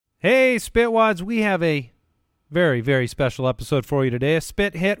Hey, Spitwads, we have a very, very special episode for you today. A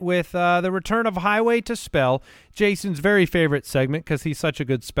spit hit with the return of Highway to Spell, Jason's very favorite segment because he's such a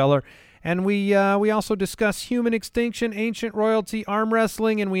good speller. And we also discuss human extinction, ancient royalty, arm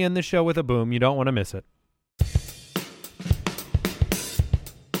wrestling, and we end the show with a boom. You don't want to miss it.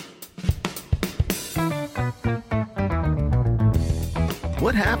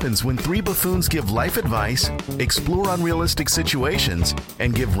 What happens when three buffoons give life advice, explore unrealistic situations,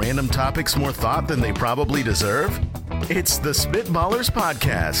 and give random topics more thought than they probably deserve? It's the Spitballers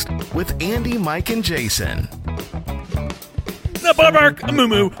Podcast with Andy, Mike, and Jason. The bark, a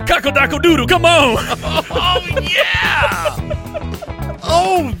moo cackle dackle doodle, come on! Oh, yeah!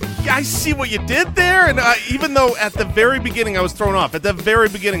 Oh, I see what you did there. And even though at the very beginning I was thrown off, at the very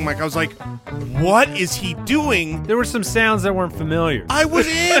beginning, Mike, I was like, what is he doing? There were some sounds that weren't familiar. I was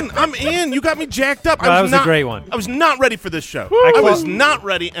in. I'm in. You got me jacked up. That was a great one. I was not ready for this show. I was not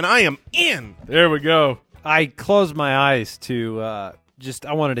ready, and I am in. There we go. I closed my eyes to I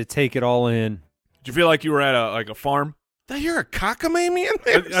wanted to take it all in. Did you feel like you were at a farm? Did I hear a cockamamie in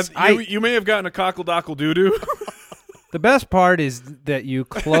there? You may have gotten a cockle dockle doo-doo. The best part is that you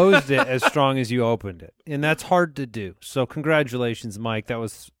closed it as strong as you opened it, and that's hard to do. So congratulations, Mike. That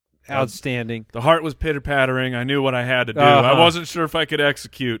was outstanding. The heart was pitter-pattering. I knew what I had to do. I wasn't sure if I could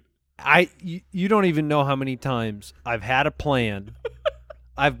execute. You don't even know how many times I've had a plan.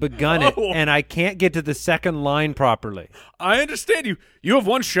 I've begun it, and I can't get to the second line properly. I understand you. You have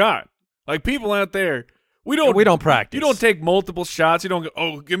one shot. Like people out there, we don't practice. You don't take multiple shots. You don't go,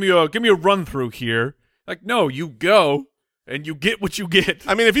 oh, give me a run through here. Like, no, you go and you get what you get.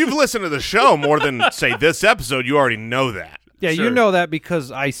 I mean, if you've listened to the show more than, say, this episode, you already know that. Yeah, Sure. You know that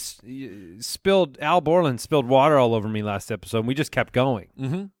because Al Borland spilled water all over me last episode, and we just kept going.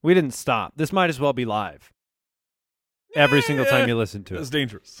 Mm-hmm. We didn't stop. This might as well be live. Every single time you listen to it. That's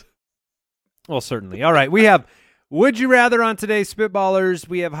dangerous. Well, certainly. All right, we have Would You Rather on today's Spitballers.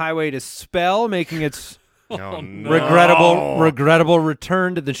 We have Highway to Spell making its regrettable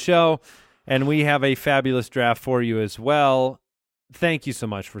return to the show. And we have a fabulous draft for you as well. Thank you so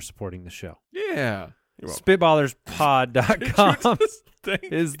much for supporting the show. Yeah. SpitballersPod.com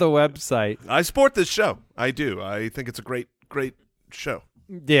is the website. I support this show. I do. I think it's a great, great show.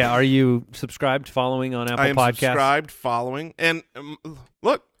 Yeah. Are you subscribed, following on Apple I am Podcasts? subscribed, following. And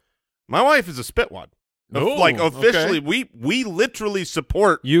look, my wife is a Spitwad. Oh, like, officially, okay. we literally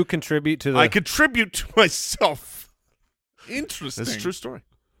support. You contribute to the... I contribute to myself. Interesting. That's a true story.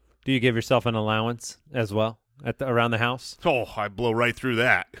 Do you give yourself an allowance as well around the house? Oh, I blow right through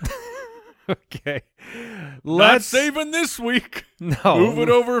that. Okay. Not saving this week. No. Move it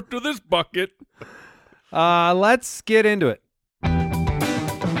over to this bucket. Let's get into it.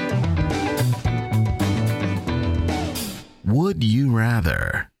 Would you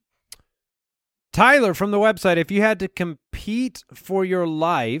rather? Tyler from the website, if you had to compete for your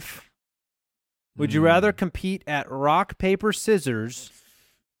life, would you rather compete at rock, paper, scissors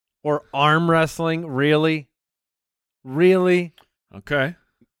or arm wrestling? Really? Really? Okay.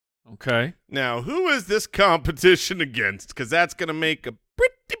 Now, who is this competition against? Because that's going to make a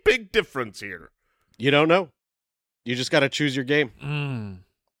pretty big difference here. You don't know. You just got to choose your game.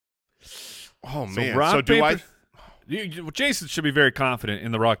 Oh, So man. rock, So do paper, I... Jason should be very confident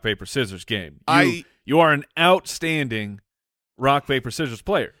in the rock, paper, scissors game. You are an outstanding rock, paper, scissors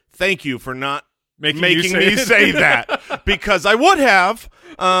player. Thank you for not Making me say that, because I would have,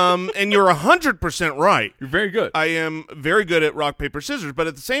 and you're 100% right. You're very good. I am very good at rock, paper, scissors, but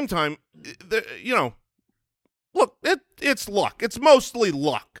at the same time, look, it's luck. It's mostly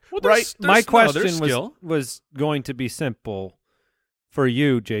luck, Well, right? My question skill. was going to be simple for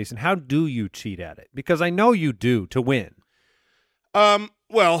you, Jason. How do you cheat at it? Because I know you do to win.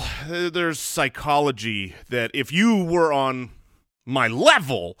 Well, there's psychology that if you were on my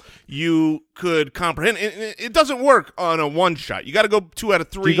level, you could comprehend. It doesn't work on a one shot. You got to go 2 out of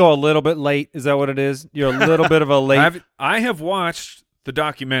 3. Do you go a little bit late? Is that what it is? You're a little bit of a late. I have watched the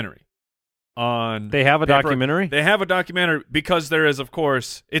documentary on. They have a paper. documentary? They have a documentary because there is, of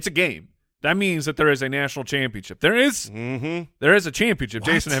course, it's a game. That means that there is a national championship. There is a championship.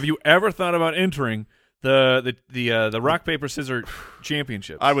 What? Jason, have you ever thought about entering the rock paper scissors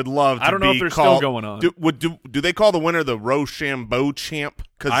championship? I would love to. I don't know if they're still going on. Do they call the winner the Rochambeau champ?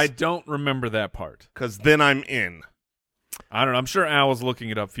 I don't remember that part. Because then I'm in. I don't know. I'm sure Al is looking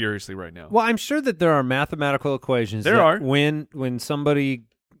it up furiously right now. Well, I'm sure that there are mathematical equations. There that are. When somebody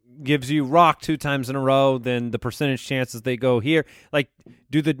gives you rock 2 times in a row, then the percentage chances they go here. Like,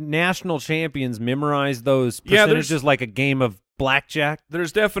 do the national champions memorize those percentages like a game of blackjack?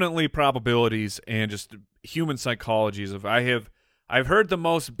 There's definitely probabilities and just human psychologies of I I've heard the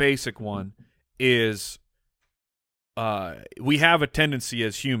most basic one is we have a tendency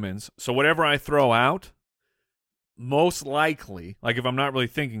as humans. So whatever I throw out, most likely, like if I'm not really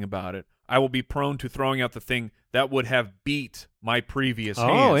thinking about it, I will be prone to throwing out the thing that would have beat my previous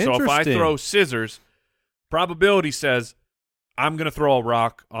hand. So if I interesting. throw scissors, probability says I'm going to throw a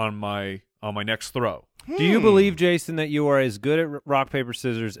rock on my next throw. Do you believe, Jason, that you are as good at rock, paper,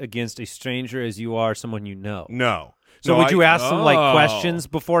 scissors against a stranger as you are someone you know? No. So No, would you ask them Oh. like questions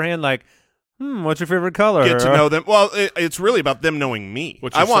beforehand, like, what's your favorite color? get to know them? Well, it's really about them knowing me.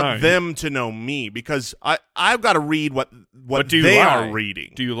 What's I your want sign? them to know me because I've got to read what But do you they lie? are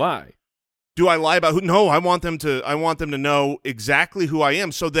reading. Do you lie? Do I lie about who? No, I want them to know exactly who I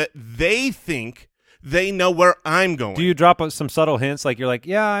am so that they think they know where I'm going. Do you drop some subtle hints, like you're like,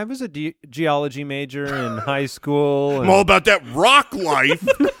 yeah, I was a geology major in high school. I'm and- all about that rock life.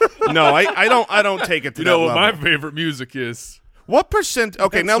 No, I don't take it to You that know what level. my favorite music is? What percent?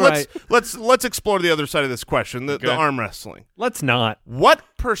 Okay, That's now right. let's explore the other side of this question, the Okay. arm wrestling. Let's not. What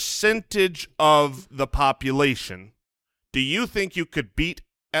percentage of the population do you think you could beat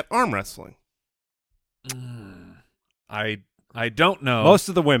at arm wrestling? I don't know. Most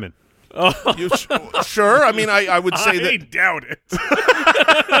of the women. Oh, You sure? I mean, I would say I that. doubt it.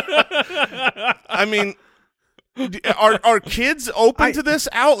 I mean, are kids open to this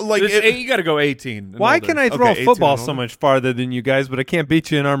out? Like, You got to go 18. and Why older. can I throw Okay, a football 18 and so older. much farther than you guys, but I can't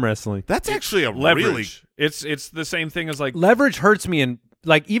beat you in arm wrestling? that's actually a leverage? really It's the same thing as like Leverage hurts me, and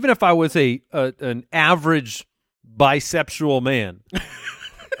like even if I was an average bisexual man,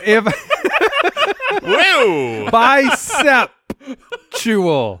 if whoa.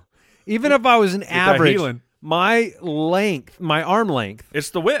 bisexual, even if I was an that average, healing. my arm length it's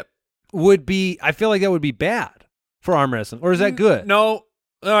the whip. would be. I feel like that would be bad for arm wrestling, or is that good? No,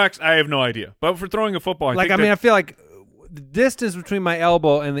 actually, I have no idea. But for throwing a football, I I feel like the distance between my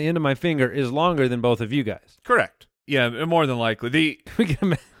elbow and the end of my finger is longer than both of you guys. Correct. yeah, more than likely. Can we get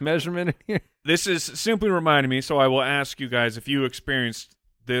a measurement in here? This is simply reminding me, so I will ask you guys if you experienced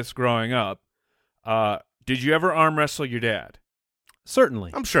this growing up. Did you ever arm wrestle your dad?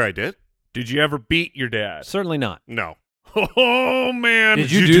 Certainly. I'm sure I did. Did you ever beat your dad? Certainly not. No. Oh man!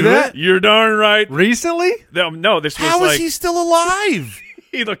 Did you do that? You're darn right. Recently? No, this was How is like he still alive?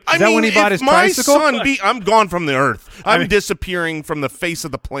 he looked. I that mean, when he bought if his my tricycle? son I'm gone from the earth. I'm mean- disappearing from the face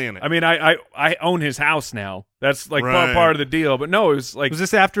of the planet. I mean, I own his house now. That's like Right. part of the deal. But no, it was like Was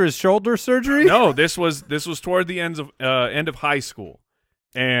this after his shoulder surgery? no. This was toward the end of high school,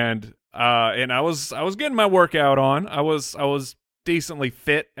 and I was getting my workout on. I was decently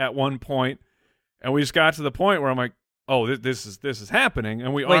fit at one point, and we just got to the point where I'm like, oh, this is happening,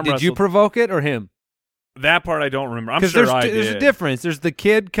 and we Wait, arm did you wrestled. provoke it or him? That part I don't remember. I'm Because sure I did. there's a difference. There's the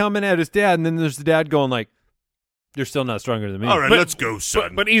kid coming at his dad, and then there's the dad going like, "You're still not stronger than me." All right, But- let's go,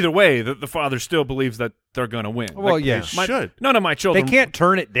 son. But either way, the father still believes that they're going to win. Well, Like, yeah. They should. None of my They children can't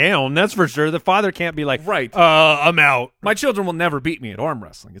turn it down. That's for sure. The father can't be like, Right. I'm out." My children will never beat me at arm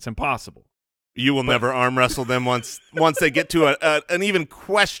wrestling. It's impossible. You will never arm wrestle them once they get to an even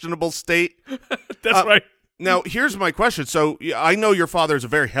questionable state. That's right. Now, here's my question. So I know your father is a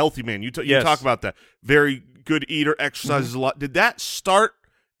very healthy man. You Yes. talk about that. Very good eater, exercises a lot. Did that start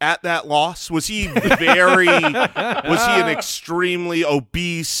at that loss? Was he was he an extremely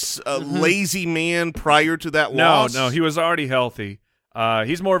obese, lazy man prior to that loss? No, he was already healthy.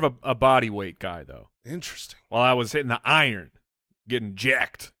 He's more of a body weight guy, though. Interesting. While I was hitting the iron, getting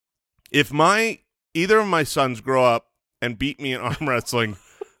jacked. If either of my sons grow up and beat me in arm wrestling,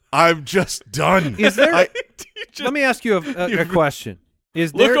 I'm just done. Is there? Just Let me ask you a question.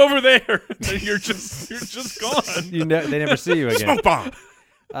 Is look there? over there. You're just gone. They never see you again. Smoke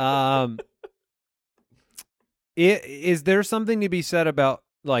bomb. Is there something to be said about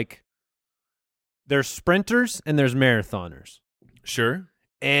like there's sprinters and there's marathoners, Sure.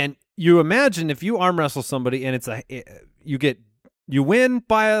 and you imagine if you arm wrestle somebody and you win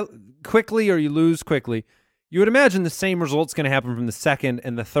quickly or you lose quickly, you would imagine the same result's going to happen from the second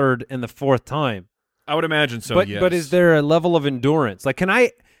and the third and the fourth time. I would imagine so, but yes. but is there a level of endurance? Like,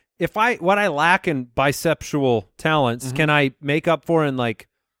 what I lack in bisexual talents, Mm-hmm. can I make up for in like?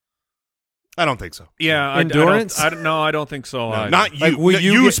 I don't think so. Yeah, Endurance? I don't think so. No, either. not you. Like, will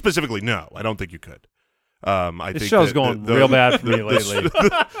you you get- specifically, no. I don't think you could. I This think show's that going the- real bad for me the- lately.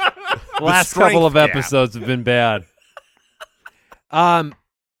 The last couple of strength gap. episodes have been bad. I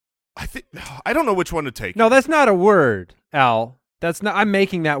think I don't know which one to take. No, that's not a word, Al. That's not. I'm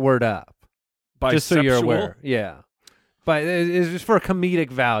making that word up. Just so you're Bisexual? aware. Yeah. but it's just for comedic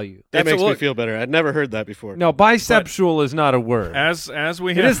value. That It's a makes me look- feel better. I'd never heard that before. No, bisexual is not a word. As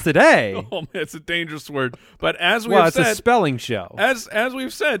we It have, is today. Oh, it's a dangerous word. But as we Well, have it's a said, spelling show. as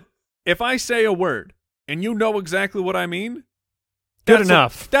we've said, if I say a word and you know exactly what I mean, Good that's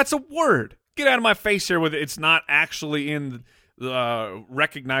enough. That's a word. Get out of my face here with it. It's not actually in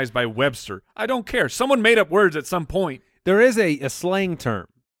recognized by Webster. I don't care. Someone made up words at some point. There is a slang term.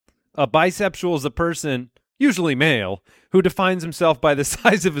 A bisexual is a person, usually male, who defines himself by the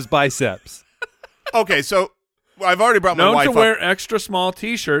size of his biceps. Okay, so I've already brought my Known wife to up. wear extra small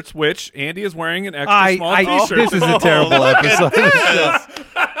T-shirts, which Andy is wearing an extra small T-shirt. This is a terrible episode.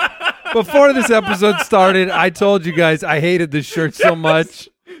 Before this episode started, I told you guys I hated this shirt so much.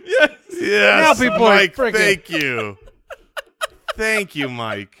 Yes, Now people are Mike, friggin- thank you. Thank you,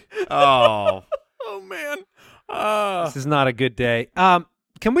 Mike. Oh. Oh man. This is not a good day.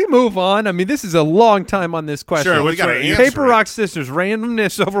 Can we move on? I mean, this is a long time on this question. Sure, we which got to way? answer Paper, it. rock, scissors,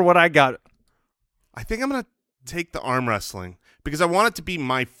 randomness over what I got. I think I'm going to take the arm wrestling because I want it to be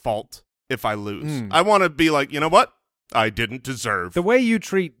my fault if I lose. Mm. I want to be like, you know what? I didn't deserve. The way you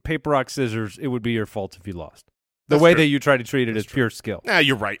treat paper, rock, scissors, it would be your fault if you lost. The That's way true. that you try to treat it is pure skill. Nah,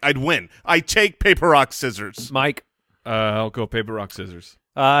 you're right. I'd win. I take paper, rock, scissors. Mike, I'll go paper, rock, scissors.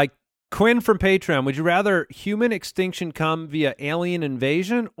 Quinn from Patreon, would you rather human extinction come via alien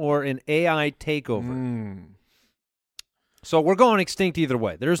invasion or an AI takeover? So we're going extinct either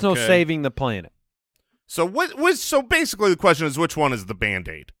way. There's no Okay. saving the planet. So so basically the question is which one is the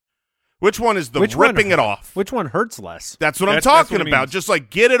Band-Aid? Which one is the Which one- ripping it off? Which one hurts less? That's what That's I'm talking what it about. means. Just like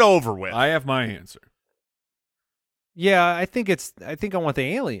get it over with. I have my answer. Yeah, I think I want the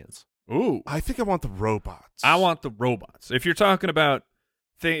aliens. Ooh. I think I want the robots. I want the robots. If you're talking about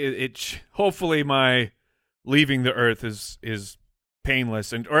hopefully my leaving the Earth is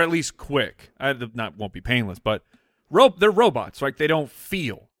painless or at least quick. Won't be painless, but they're robots, right? They don't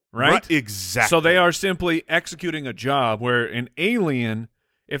feel, right? Exactly. So they are simply executing a job where an alien,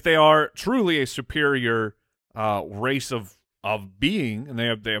 if they are truly a superior race of being, and they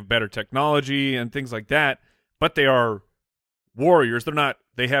have better technology and things like that, but they are warriors.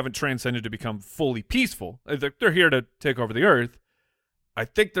 They haven't transcended to become fully peaceful. They're here to take over the Earth. I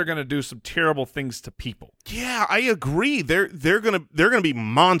think they're going to do some terrible things to people. Yeah, I agree. They're gonna be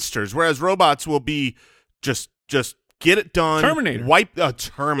monsters, whereas robots will be just get it done. Terminator. Wipe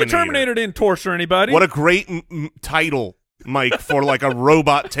Terminator. The Terminator didn't torture anybody. What a great title, Mike, for like a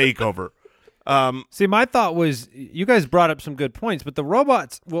robot takeover. See, my thought was you guys brought up some good points, but the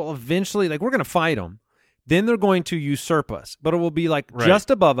robots will eventually, like, we're going to fight them. Then they're going to usurp us, but it will be like Right.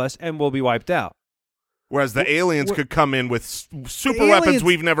 just above us and we'll be wiped out. Whereas the aliens could come in with super Aliens- weapons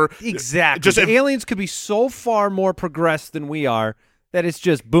we've never Exactly. Just The aliens could be so far more progressed than we are that it's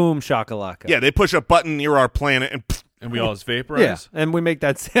just boom shakalaka. yeah, they push a button near our planet and and we all just vaporize. Yeah, and we make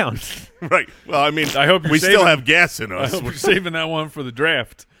that sound. right. Well, I mean, I hope you're we still saving- have gas in I us. hope we're saving that one for the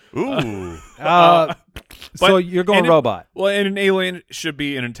draft. Ooh. So But- you're going and robot. Well, and an alien should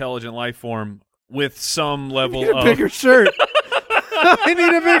be an intelligent life form with some level I need a of bigger shirt. I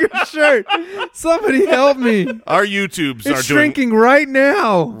need a bigger shirt. Somebody help me. Our YouTubes are It's doing shrinking right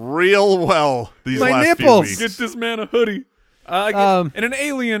now. real well these My last nipples. few get weeks. this man a hoodie. And an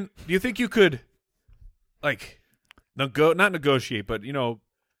alien, do you think you could, like, not negotiate, but,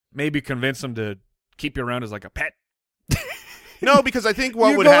 maybe convince them to keep you around as like a pet? No, because I think what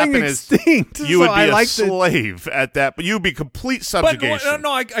You're would going happen is extinct. you would so be I a like the- slave at that, but you'd be complete But subjugation.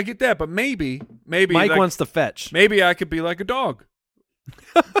 no, I get that, but maybe Mike like, wants to fetch. maybe I could be like a dog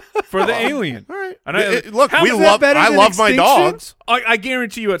for the alien. All right. And I- Look, how we is that better I than love my extinction? dogs. I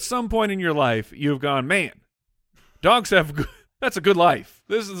guarantee you, at some point in your life, you've gone, man, dogs have good, that's a good life.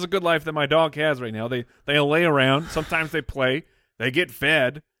 This is a good life that my dog has right now. They lay around. Sometimes they play. They get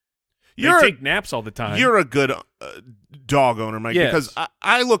fed. They take naps all the time. You're a good dog owner, Mike, Yes. because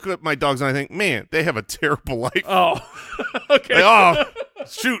I look at my dogs and I think, man, they have a terrible life. Oh, okay. Like, oh,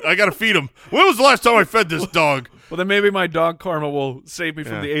 shoot, I got to feed him. When was the last time I fed this dog? Well, then maybe my dog karma will save me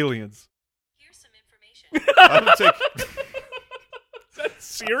from Yeah. the aliens. Here's some information. I would take, Is that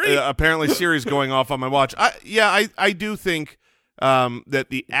Siri? apparently Siri's going off on my watch. I do think that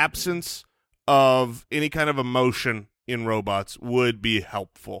the absence of any kind of emotion in robots would be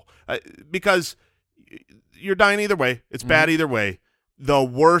helpful because you're dying either way. It's bad either way. The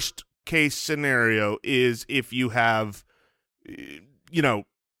worst case scenario is if you have,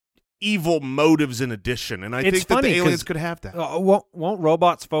 evil motives in addition, and I It's think that funny the 'cause- aliens could have that. Won't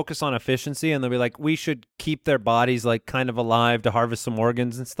robots focus on efficiency and they'll be like, we should keep their bodies like kind of alive to harvest some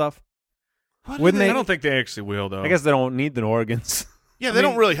organs and stuff? Wouldn't I they? don't think they actually will, though. I guess they don't need the organs. Yeah, they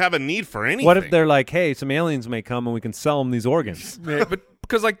don't really have a need for anything. What if they're like, hey, some aliens may come and we can sell them these organs? Yeah, but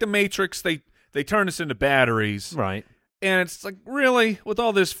because like the Matrix, they turn us into batteries, Right. and it's like really with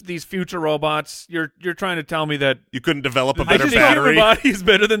all these future robots, you're trying to tell me that you couldn't develop a the better human battery? body is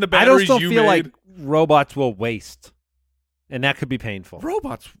better than the I batteries just don't you feel made? like robots will waste, and that could be painful.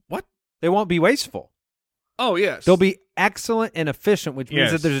 Robots. What? They won't be wasteful. Oh yes, They'll be excellent and efficient, which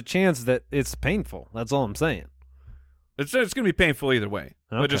means Yes. that there's a chance that it's painful. That's all I'm saying. It's going to be painful either way,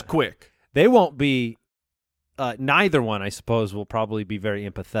 but Okay. just quick. They won't be. Neither one, I suppose, will probably be very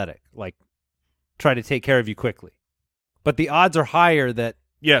empathetic. Like, try to take care of you quickly. But the odds are higher that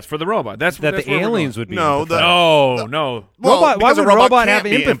Yes, for the robot. That's the that's where we're aliens going. would be. No, empathetic. No. Well, Robot- why because would a robot robot can't have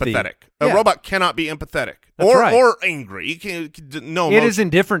be empathy? empathetic. Yeah. A robot cannot be empathetic That's right. or angry. You can't. No, It emotion. is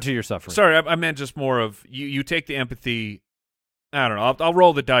indifferent to your suffering. Sorry, I meant just more of you take the empathy. I don't know. I'll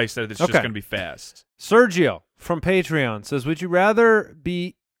roll the dice that it's just Okay. going to be fast. Sergio from Patreon says, would you rather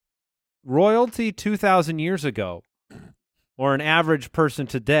be royalty 2,000 years ago or an average person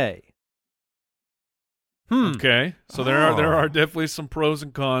today? Okay, so there are definitely some pros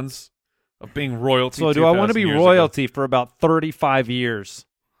and cons of being royalty. So do I want to 2,000 be years ago. royalty for about 35 years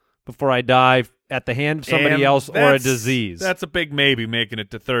before I die at the hand of somebody And else or a that's- disease? That's a big maybe making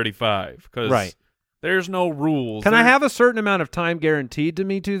it to 35 because Right. there's no rules. Can I There- have a certain amount of time guaranteed to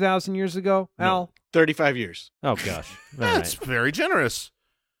me 2,000 years ago, Al? 35 years. Oh, gosh. All That's right. very generous.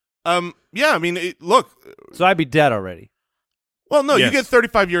 Yeah, I mean, look. So I'd be dead already. Well, no, Yes. you get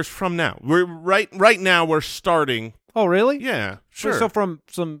 35 years from now. We're right now. We're starting. Oh, really? Yeah, sure. So from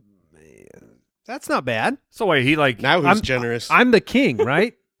some... That's not bad. So wait, he like Now who's I'm- generous? I'm the king,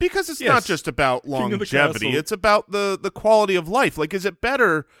 right? because it's Yes. not just about King of the longevity. castle. It's about the quality of life. Like, is it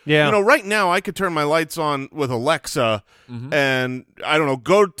better? Yeah. You know, right now I could turn my lights on with Alexa, and I don't know,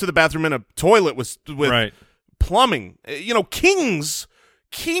 go to the bathroom in a toilet with right. plumbing. You know, kings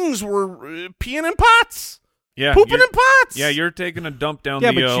were peeing in pots, Yeah, pooping you're- in pots. Yeah, you're taking a dump down Yeah,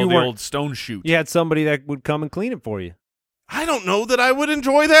 the, but you the weren't- old stone chute. You had somebody that would come and clean it for you. I don't know that I would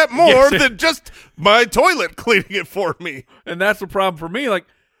enjoy that more Yes. than just my toilet cleaning it for me. And that's the problem for me. Like,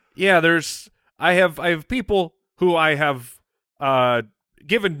 yeah, I have people who I have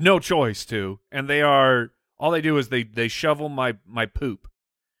given no choice to, and all they do is they shovel my poop.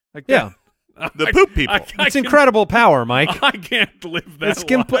 Like, Yeah. The poop people. I It's can- incredible power, Mike. I can't live that It's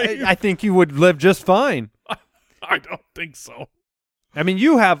life. I think you would live just fine. I don't think so. I mean,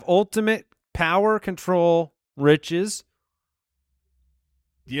 you have ultimate power, control, riches.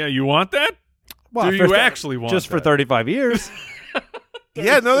 Yeah, you want that? Well, Do for you actually want just for that? 35 years?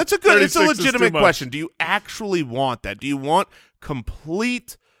 Yeah, no, that's a good. It's a 36 is legitimate too much. question. Do you actually want that? Do you want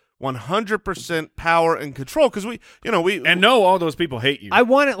complete 100% power and control? Because we And no, all those people hate you. I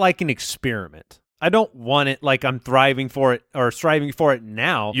want it like an experiment. I don't want it like I'm thriving for it or striving for it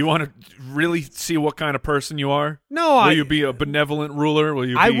now. You want to really see what kind of person you are? No, Will you be a benevolent ruler? Will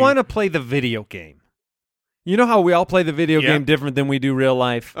you? I be... want to play the video game. You know how we all play the video Yeah. game different than we do real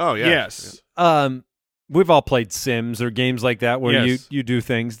life? Oh yeah. Yes. We've all played Sims or games like that where Yes. you do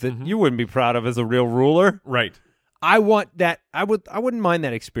things that Mhm. you wouldn't be proud of as a real ruler. Right. I want that. I wouldn't mind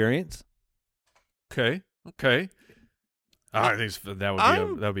that experience. Okay. I think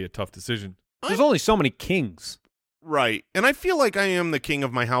that would be a tough decision. There's only so many kings. Right. And I feel like I am the king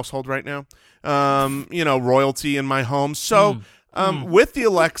of my household right now. Royalty in my home. So with the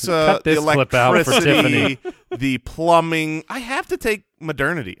Alexa, Cut this the clip out for electricity, the plumbing, I have to take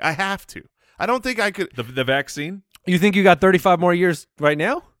modernity. I have to. I don't think I could. The vaccine? You think you got 35 more years right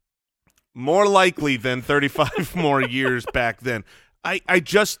now? More likely than 35 more years back then. I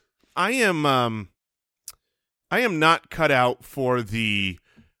am not cut out for the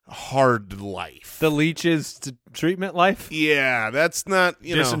hard life. The leeches to treatment life? Yeah, that's not,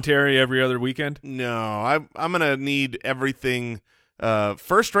 Dysentery every other weekend? No, I'm gonna need everything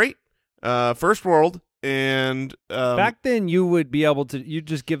first rate, first world, and Back then, you would be able to. You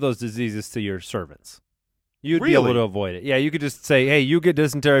just give those diseases to your servants. You'd be able Really? to avoid it. Yeah, you could just say, "Hey, you get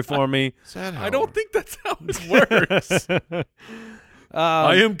dysentery for me." I don't think that's how it works.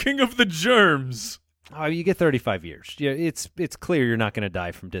 I am king of the germs. Oh, you get 35 years. Yeah, it's clear you're not going to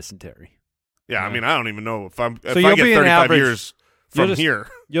die from dysentery. Yeah, I mean, I don't even know if I you'll get be an 35 average- years you'll from just- here.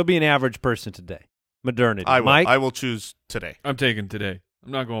 You'll be an average person today. Modernity. I will. Mike, I will choose today. I'm taking today.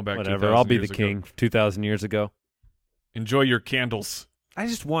 I'm not going back. whatever. 2,000 I'll be the years ago. king 2,000 years ago. Enjoy your candles. I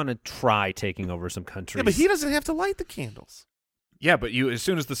just want to try taking over some countries. Yeah, but he doesn't have to light the candles. Yeah, but you as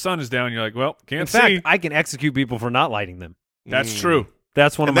soon as the sun is down, you're like, well, can't In fact, see. I can execute people for not lighting them. That's true.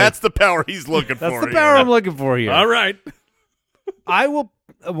 That's one And of my. that's the power he's looking That's for. the here. power I'm looking for here. All right. I will.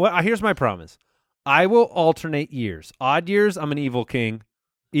 Here's my promise. I will alternate years. Odd years, I'm an evil king.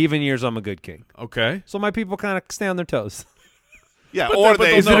 Even years, I'm a good king. Okay. So my people kind of stay on their toes. Yeah, But or but they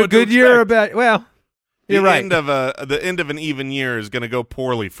they'll Is know it a what to good year or a expect. bad? Well, you're right. The end of an even year is going to go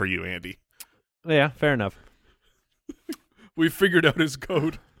poorly for you, Andy. Yeah, fair enough. We figured out his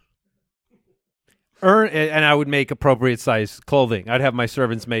code. And I would make appropriate size clothing. I'd have my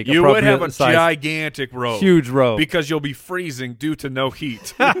servants make You would appropriate have a size, gigantic robe. huge robe. Because you'll be freezing due to no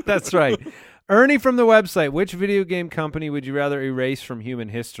heat. That's right. Ernie from the website, which video game company would you rather erase from human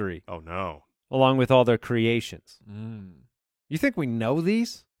history, Oh, no. along with all their creations? Mm. You think we know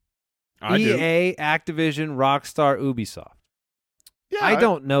these? I do. EA, Activision, Rockstar, Ubisoft. Yeah, I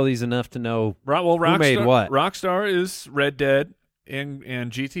don't know these enough to know. Well, Who made Rockstar- what? Rockstar is Red Dead and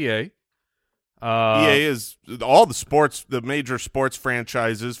GTA. EA is all the major sports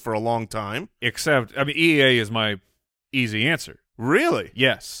franchises for a long time. Except, I mean, EA is my easy answer. Really?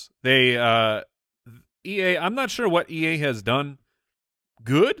 Yes. They, EA, I'm not sure what EA has done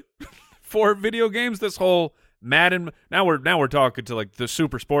good for video games. This whole Madden, now we're talking to like the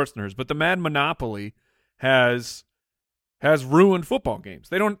super sports nerds, but the Madden Monopoly has ruined football games.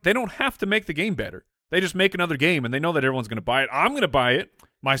 They don't have to make the game better. They just make another game and they know that everyone's going to buy it. I'm going to buy it.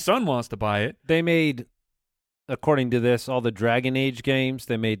 My son wants to buy it. They made, according to this, all the Dragon Age games.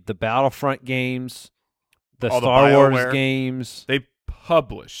 They made the Battlefront games, the All the Star Wars BioWare. games. They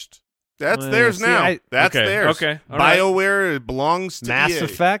published. That's Well, theirs see, now. That's Okay, theirs. okay, all right. BioWare belongs to Mass EA.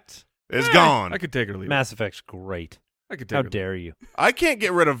 Effect. It's gone. I could take it or leave Mass Effect's great. it. I could take How it or leave dare you? I can't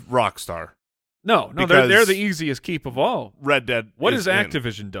get rid of Rockstar. it. No, Because- they're the easiest keep of all. Red Dead. What is has in.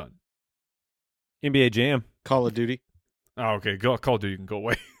 Activision done? NBA Jam. Call of Duty. Oh, okay. Call of Duty can go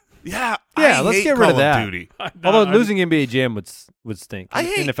away. Yeah, Yeah, I let's hate get rid of Call that. Duty. Although I'm- losing NBA Jam would stink. I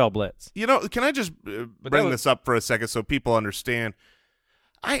hate- NFL Blitz. You know, can I just bring was- this up for a second so people understand?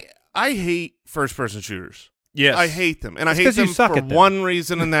 I hate first-person shooters. Yes. I hate them, and I It's hate 'cause you them suck for at them. one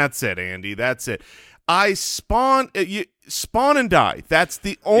reason, and that's it, Andy. That's it. I spawn and die. That's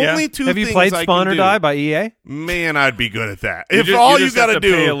the only two Have you things played I Spawn can or do. Die by E EA? Man, I'd be good at that. You If just- all you just got have to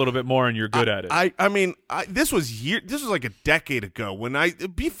do pay a little bit more and you're good at it. I mean, this was like a decade ago when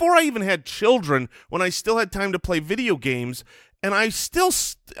before I even had children, when I still had time to play video games, and I still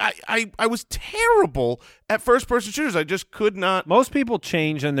I was terrible at first person shooters. I just could not. Most people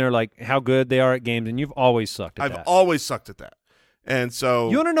change and they're like how good they are at games, and you've always sucked at I've that. always sucked at that, and so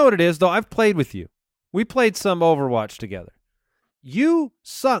You want to know what it is, though? I've played with you. We played some Overwatch together. You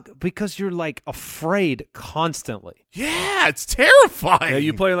suck because you're like afraid constantly. yeah, it's terrifying. yeah,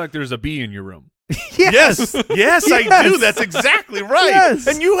 you play like there's a bee in your room. Yes, yes, I do. Yes. That's exactly right. Yes.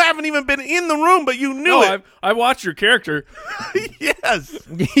 And you haven't even been in the room, but you knew No, it. I watched your character. Yes.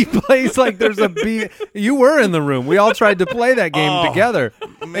 He plays like there's a bee. You were in the room. We all tried to play that game Oh, together.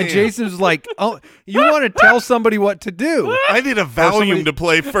 man. And Jason's like, "Oh, you want to tell somebody what to do?" I need a Valium to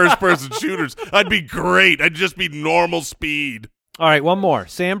play first-person shooters. I'd be great. I'd just be normal speed. All right, one more.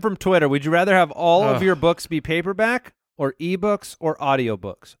 Sam from Twitter. Would you rather have all of Ugh. your books be paperback or ebooks or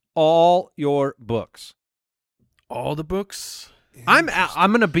audiobooks? All your books. All the books. I'm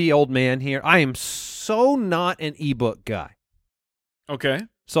going to be old man here. I am so not an ebook guy. Okay.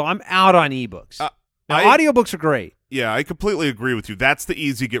 So I'm out on ebooks. Now, I- audiobooks are great. Yeah, I completely agree with you. That's the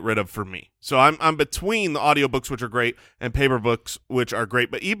easy get rid of for me. So I'm between the audiobooks, which are great, and paper books, which are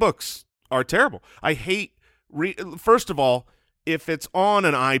great, but ebooks are terrible. I hate first of all, if it's on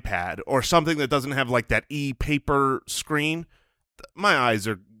an iPad or something that doesn't have like that e-paper screen, my eyes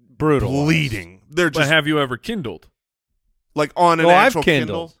are Brutal. bleeding. They're But just have you ever Kindled? like on an Oh, I've actual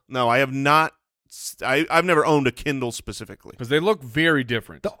Kindle. Kindled. No, I have not. I've never owned a Kindle specifically. Because they look very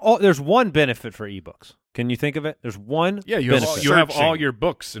different. There's one benefit for ebooks. Can you think of it? There's one Yeah, you benefit. have all Searching. your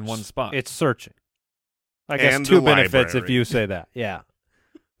books in one spot. It's searching. I guess And two the benefits if library. you say that. Yeah.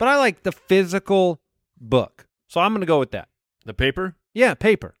 But I like the physical book. So I'm going to go with that. the paper. Yeah,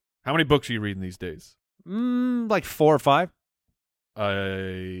 paper. How many books are you reading these days? Like 4 or 5.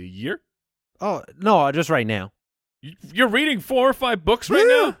 A year? Oh, no, just right now. You're reading 4 or 5 books right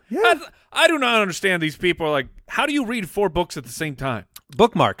Yeah, now? yeah. I do not understand these people. Like, how do you read 4 books at the same time?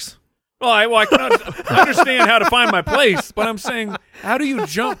 Bookmarks. Well, I can understand how to find my place, but I'm saying, how do you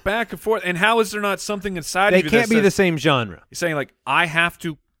jump back and forth? And how is there not something inside They of you can't that be the says, same genre. you're saying, like,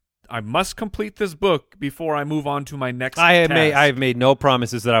 I must complete this book before I move on to my next I have task. made no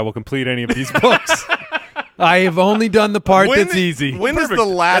promises that I will complete any of these books. I have only done the part that's easy. When is Perfect. the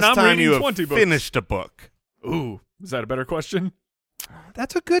last And I'm time reading you have 20 books. finished a book? Ooh, is that a better question?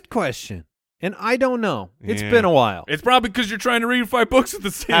 That's a good question. And I don't know. It's Yeah. been a while. It's probably because you're trying to read 5 books at the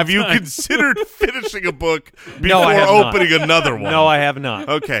same time. Have you considered finishing a book before No, I have not. opening another one? No, I have not.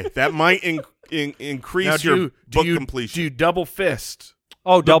 Okay, that might increase Now, your do book you, completion. Do you double fist?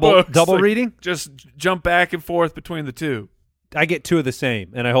 Oh, the double books? Like, reading? Just jump back and forth between the two. I get two of the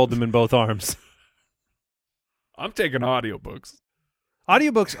same, and I hold them in both arms. I'm taking audiobooks.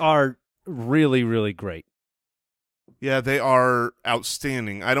 Audiobooks are really, really great. Yeah, they are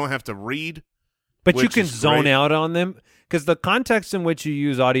outstanding. I don't have to read. But you Which can is zone great. out on them because the context in which you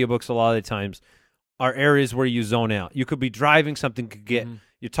use audiobooks a lot of the times are areas where you zone out. You could be driving, something could get,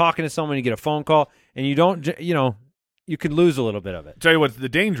 you're talking to someone, you get a phone call, and you don't, you could lose a little bit of it. Tell you what the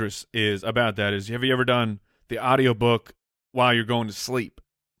dangerous is about that is, have you ever done the audiobook while you're going to sleep?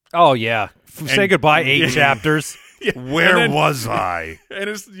 Oh, yeah. Say goodbye, 8 chapters. Yeah. Where And then- was I? And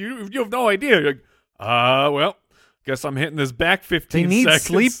it's you have no idea. You're like, well, guess I'm hitting this back 15 They need seconds.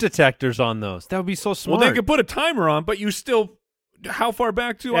 sleep detectors on those. That would be so smart. Well, they could put a timer on, but you still, how far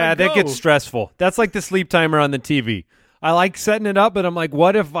back do I Yeah, go? that gets stressful. That's like the sleep timer on the TV. I like setting it up, but I'm like,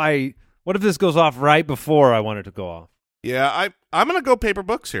 what if this goes off right before I want it to go off? Yeah, I'm gonna go paper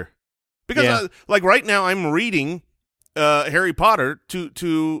books here because Yeah. like right now I'm reading Harry Potter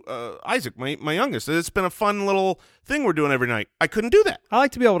to Isaac, my youngest. It's been a fun little thing we're doing every night. I couldn't do that. I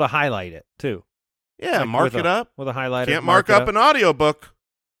like to be able to highlight it, too. Yeah, Like mark with it a- up. With a highlighter. Can't mark up an audiobook.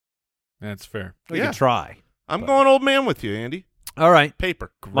 That's fair. We Yeah. can try. I'm going old man with you, Andy. All right.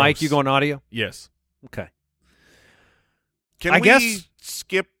 Paper. Mike, Gross. you going audio? Yes. Okay. Can I we guess-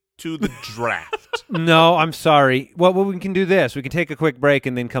 skip to the draft? No, I'm sorry. Well, we can do this. We can take a quick break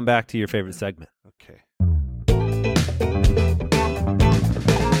and then come back to your favorite segment. Okay.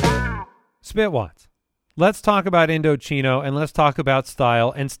 Spitwatts. Let's talk about Indochino and let's talk about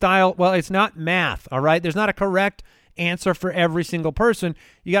style. And style, well, it's not math, all right? There's not a correct answer for every single person.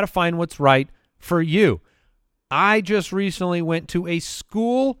 You got to find what's right for you. I just recently went to a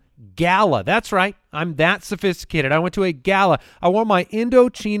school gala. That's right. I'm that sophisticated. I went to a gala. I wore my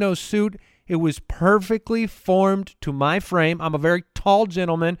Indochino suit. It was perfectly formed to my frame. I'm a very tall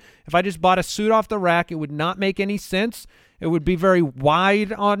gentleman. If I just bought a suit off the rack, it would not make any sense. It would be very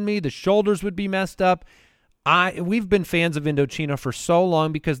wide on me. The shoulders would be messed up. We've been fans of Indochino for so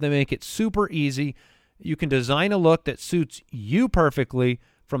long because they make it super easy. You can design a look that suits you perfectly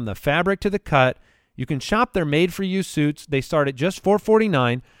from the fabric to the cut. You can shop their made-for-you suits. They start at just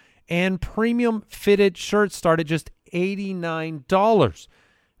 $4.49, and premium fitted shirts start at just $89.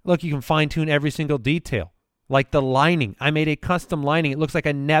 Look, you can fine-tune every single detail, like the lining. I made a custom lining. It looks like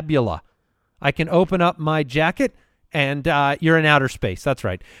a nebula. I can open up my jacket, and you're in outer space. That's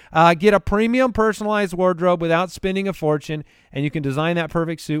right. Get a premium personalized wardrobe without spending a fortune, and you can design that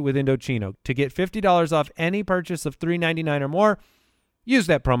perfect suit with Indochino. To get $50 off any purchase of $3.99 or more, use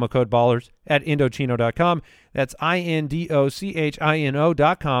that promo code BALLERS at Indochino.com. That's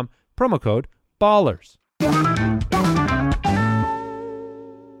INDOCHINO.com, promo code BALLERS.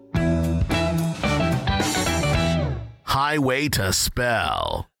 Highway to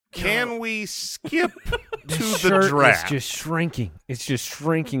Spell. Can we skip to the Shirt draft? is just shrinking. It's just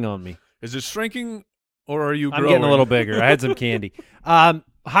shrinking on me. Is it shrinking or are you I'm growing? getting a little bigger. I had some candy.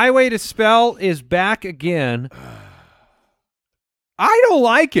 Highway to Spell is back again. I don't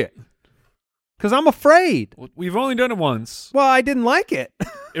like it because I'm afraid. Well, we've only done it once. Well, I didn't like it.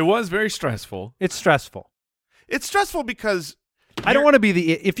 It was very stressful. It's stressful. It's stressful because I don't want to be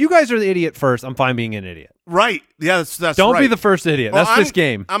the if you guys are the idiot first, I'm fine being an idiot. right. Yeah, that's Don't right. be the first idiot. Well, That's this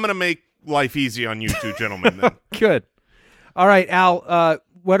game. I'm gonna make life easy on you two gentlemen. Then. Good. All right, Al,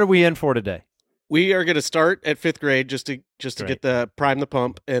 what are we in for today? We are going to start at 5th grade just to Great. get the prime the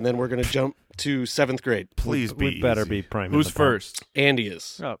pump, and then we're going to jump to 7th grade. Please be. We better easy. be priming Who's the pump. first? Andy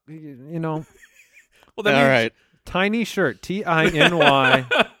is. Oh, you know, Well, that All means right. tiny shirt, TINY.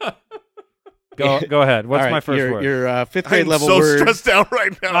 Go ahead. What's All right, my first your, word? Your 5th grade I'm level so word. stressed out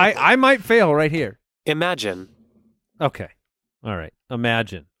right now. I might fail right here. Imagine. Okay. All right.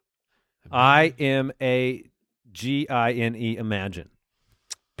 Imagine. IMAGINE. Imagine.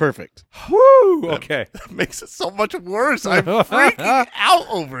 Perfect. Woo! Okay. That makes it so much worse. I'm freaking out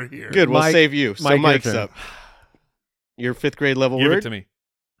over here. Good. We'll Mike- save you. So Mike, your Mike's turn. up. Your 5th grade level Give word. it to me.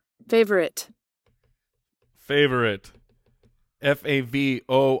 Favorite. Favorite.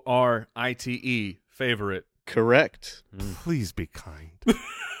 FAVORITE. Favorite. Correct. Please be kind.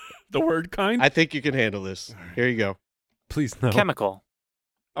 The word kind? I think you can handle this. Here you go. Please no. Chemical.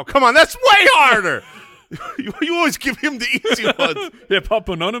 Oh, come on. That's way harder. you always give him the easy ones. Hip Hop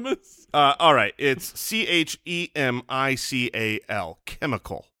Anonymous? All right. It's CHEMICAL.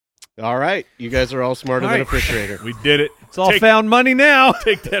 Chemical. All right. You guys are all smarter All than a right. 5th grader. We did it. It's all Take- found money now.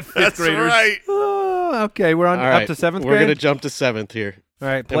 Take that, fifth That's graders. right. Oh, okay, we're on All right. up to 7th We're grade. going to jump to 7th here. All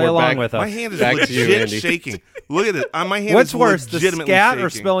right, and play we're along back- with us. My hand is Back to you, legit Andy. shaking. Look at it. My hand What's is worse, the legitimately scat shaking. or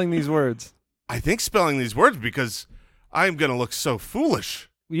spelling these words? I think spelling these words because I'm going to look so foolish.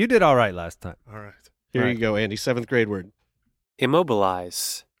 You did all right last time. All right. Here Right. you go, Andy. 7th grade word.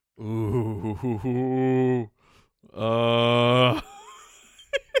 Immobilize. Ooh.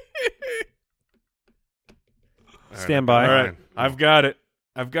 Stand by. All right. I've got it.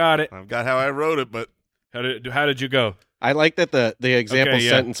 I've got how I wrote it, but How did you go? I like that the example Okay,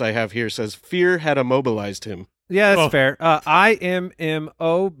 yeah. sentence I have here says, fear had immobilized him. Yeah, that's Oh. fair.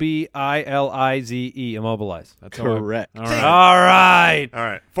 IMMOBILIZE. Immobilize. That's all right. Correct. All right. All right. all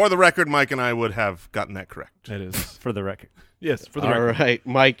right. For the record, Mike and I would have gotten that correct. It is. For the record. Yes, for the All record. right,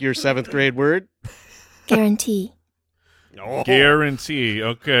 Mike, your 7th grade word. Guarantee. Oh, Guarantee.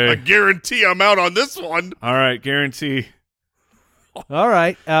 Okay. I guarantee I'm out on this one. All right. Guarantee. All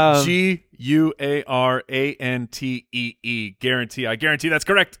right. GUARANTEE. Guarantee. I guarantee that's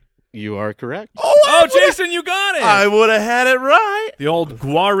correct. You are correct. Oh, Jason, you got it. I would have had it right. The old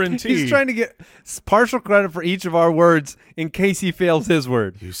guarantee. He's trying to get partial credit for each of our words in case he fails his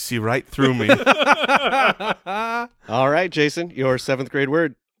word. You see right through me. All right, Jason, your 7th grade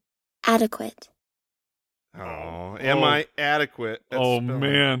word. Adequate. Oh, am I adequate? at Oh spelling?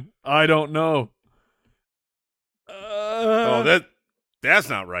 man, I don't know. Oh, that's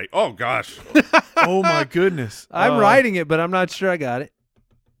not right. Oh gosh. Oh my goodness. I'm writing it, but I'm not sure I got it.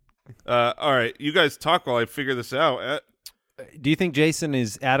 All right, you guys talk while I figure this out. Do you think Jason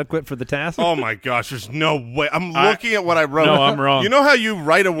is adequate for the task? Oh my gosh, there's no way. I'm looking at what I wrote. No, I'm wrong. You know how you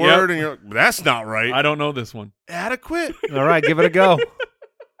write a word and you're like, that's not right. I don't know this one. Adequate? All right, give it a go.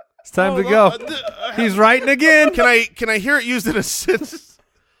 It's time to go. He's writing again. Can I hear it used in a sentence?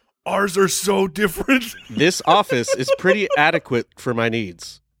 Ours are so different. This office is pretty adequate for my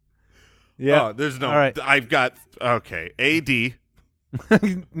needs. Yeah. Oh, there's no. All right. I've got AD.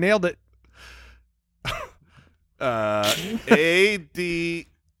 Nailed it.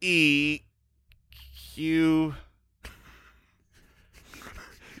 ADEQ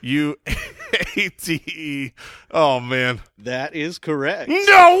UATE. Oh man. That is correct.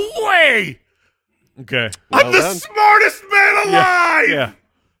 No way! Okay. Well I'm the done. smartest man alive! Yeah.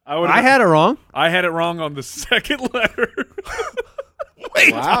 I had it wrong. I had it wrong on the second letter.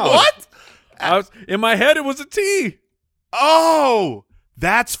 Wait, Wow. what? In my head, it was a T. Oh,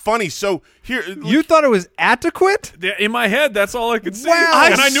 that's funny. So here, You thought it was adequate? In my head, that's all I could see. Wow.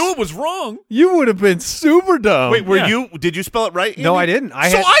 And I knew it was wrong. You would have been super dumb. wait, were yeah. you? Did you spell it right? No, Andy? I didn't.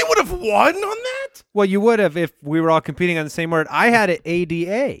 I would have won on that. Well, you would have if we were all competing on the same word. I had it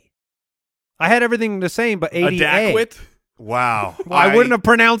ADA. I had everything the same, but ADA. Adaquate. Wow, Well, I wouldn't have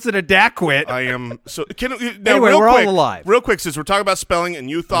pronounced it adaquate. I am so. Now, Anyway, real we're all quick, alive. Real quick, since we're talking about spelling, and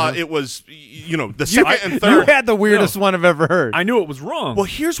you thought it was, the you, second and you third. had the weirdest one I've ever heard. I knew it was wrong. Well,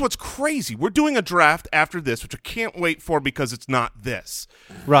 here's what's crazy. We're doing a draft after this, which I can't wait for because it's not this.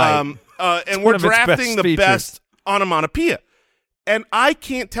 Right. And one we're of its best drafting the features. best onomatopoeia. And I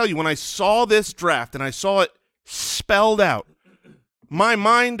can't tell you, when I saw this draft and I saw it spelled out, my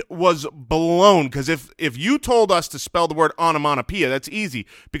mind was blown because if you told us to spell the word onomatopoeia, that's easy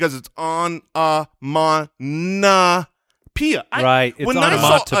because it's onomatopoeia. Right, it's when I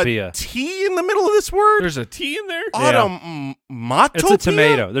saw onomatopoeia. a T in the middle of this word, There's a T in there? onomatopoeia. It's a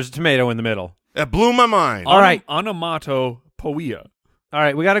tomato. There's a tomato in the middle. That blew my mind. All right. Onomatopoeia. All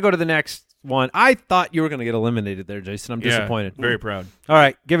right, we got to go to the next one. I thought you were going to get eliminated there, Jason. I'm disappointed. Very proud. All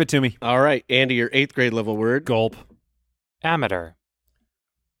right, give it to me. All right, Andy, your 8th grade level word. Gulp. Amateur.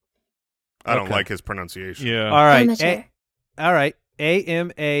 I don't Okay. like his pronunciation. Yeah. All right. Amateur. All right.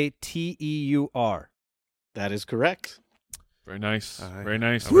 AMATEUR. That is correct. Very nice. Aye. Very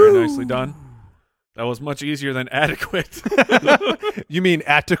nice. Very nicely done. That was much easier than adequate. You mean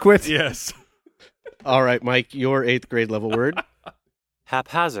adequate? Yes. All right, Mike, your 8th grade level word.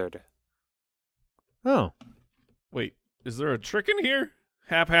 Haphazard. Oh. Wait, is there a trick in here?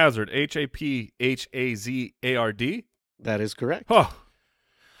 Haphazard. HAPHAZARD. That is correct. Oh.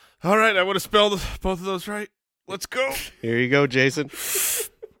 All right, I would have spelled both of those right. Let's go. Here you go, Jason.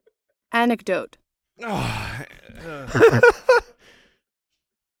 Anecdote.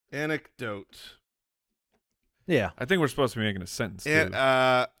 Anecdote. Yeah. I think we're supposed to be making a sentence, too. And,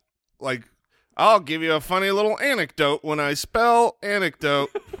 I'll give you a funny little anecdote when I spell anecdote.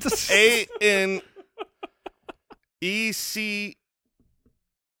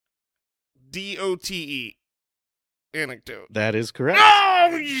 ANECDOTE. Anecdote. That is correct.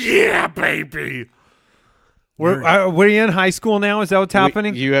 Oh, yeah, baby. We're you in high school now? Is that what's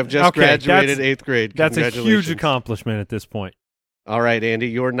happening? You have just Okay, graduated that's- 8th grade. That's a huge Congratulations. accomplishment at this point. All right, Andy,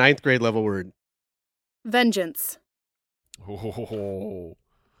 your 9th grade level word. Vengeance. Oh.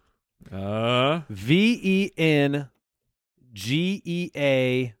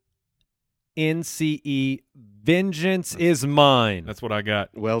 VENGEA NCE. Vengeance is mine. That's what I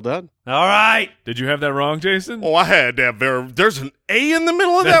got. Well done. All right. Did you have that wrong, Jason? Oh, I had to have there's an A in the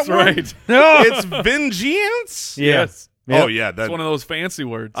middle of That's that word? right. No. It's vengeance? Yes. Oh, yeah. That's one of those fancy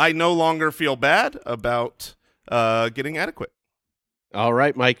words. I no longer feel bad about getting adequate. All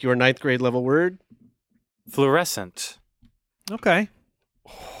right, Mike, your 9th grade level word. Fluorescent. Okay.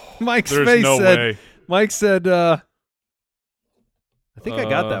 Mike's There's face no said. way. Mike said. I think I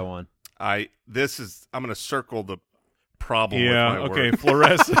got that one. I'm going to circle the problem Yeah, with my okay. word.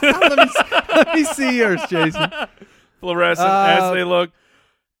 Fluorescent. Let me see yours, Jason. Fluorescent, as they look.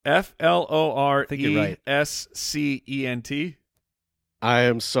 think you're right. FLORESCENT. I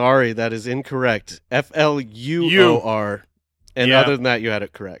am sorry, that is incorrect. FLUOR. And Yeah. other than that, you had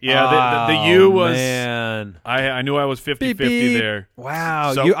it correct. Yeah, the U was. Man. I knew I was 50-50 Beep, beep. there.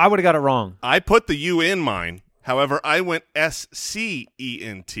 Wow. So- I would have got it wrong. I put the U in mine. However, I went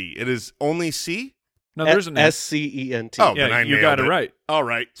SCENT. It is only C? No, there's an S. SCENT. Oh, then I Yeah, you got nailed it right. All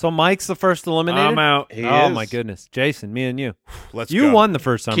right. So Mike's the first eliminator? I'm out. He Oh, is. my goodness. Jason, me and you. Let's You go. won the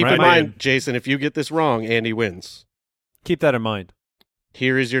first time, Keep right? in mind, Jason, if you get this wrong, Andy wins. Keep that in mind.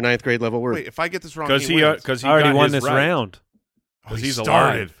 Here is your 9th grade level word. Wait, if I get this wrong, Because he he wins. because he I already got won his this right. round. Oh, 'cause he he's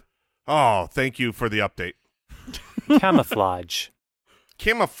started. alive. Oh, thank you for the update. Camouflage.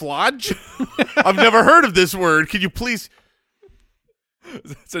 Camouflage? I've never heard of this word. Can you please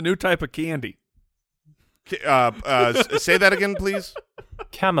It's a new type of candy. say that again, please?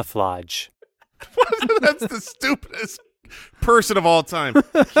 Camouflage. That's the stupidest person of all time.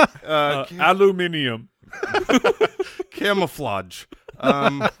 Aluminium. Camouflage.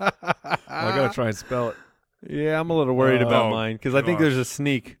 I gotta try and spell it. Yeah, I'm a little worried about Oh, mine because I think gosh. there's a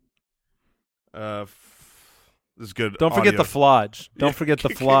sneak. This is good. Don't forget the audio. flodge. Don't Yeah. forget the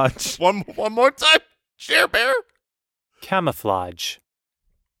flodge. One more time. Share Bear. Camouflage.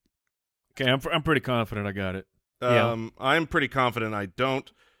 Okay, I'm pretty confident I got it. Yeah. I'm pretty confident I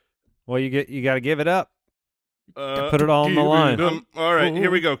don't. Well, you got to give it up. Put Put it all on the line. All right, here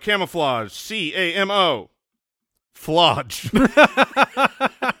we go. Camouflage. CAMO. Flodge.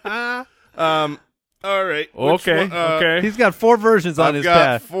 All right. Which Okay, one- okay. He's got 4 versions on I've his got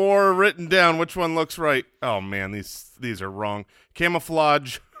path. 4 written down. Which one looks right? Oh man, these are wrong.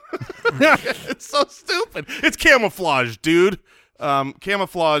 Camouflage. It's so stupid. It's camouflage, dude.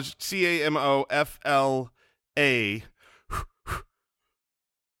 Camouflage. CAMOFLA.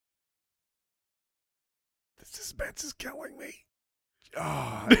 The suspense is killing me.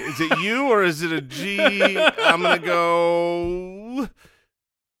 Oh, is it U or is it a G? I'm gonna go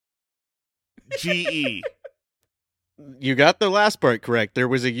GE. You got the last part correct. There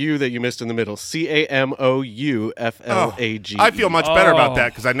was a U that you missed in the middle. CAMOUFLAGE. I feel much better about Oh.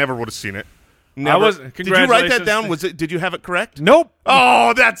 that because I never would have seen it. Never. was- Did you write that congratulations. down? Did you have it correct? Nope.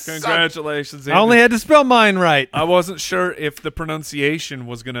 Oh, that's Congratulations. I only Andy. had to spell mine right. I wasn't sure if the pronunciation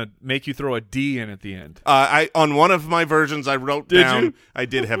was gonna make you throw a D in at the end. I on one of my versions I wrote Did down. you? I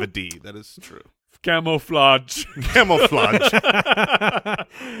did have a D. That is true. Camouflage. Camouflage.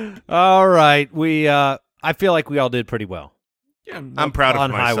 All right. I feel like we all did pretty well. Yeah, I'm proud of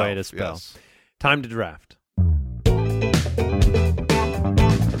On myself. highway to spell. Yes. Time to draft.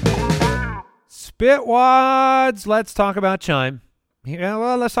 Spitwads. Let's talk about Chime. Yeah,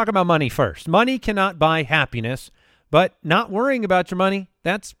 well, let's talk about money first. Money cannot buy happiness, but not worrying about your money,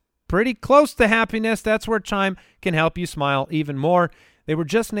 that's pretty close to happiness. That's where Chime can help you smile even more. They were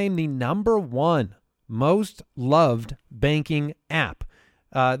just named the #1 most loved banking app.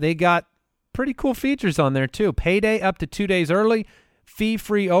 They got pretty cool features on there too. Payday up to 2 days early,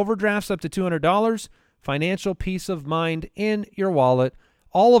 fee-free overdrafts up to $200, financial peace of mind in your wallet.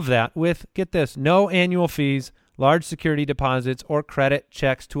 All of that with, get this, no annual fees, large security deposits, or credit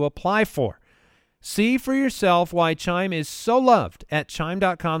checks to apply for. See for yourself why Chime is so loved at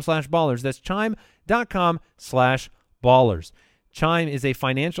chime.com/ballers. That's chime.com/ballers. Chime is a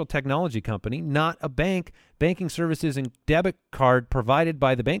financial technology company, not a bank. Banking services and debit card provided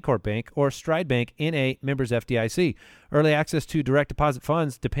by the Bancorp Bank or Stride Bank N.A. members FDIC. Early access to direct deposit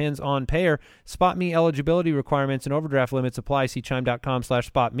funds depends on payer. SpotMe eligibility requirements and overdraft limits apply. See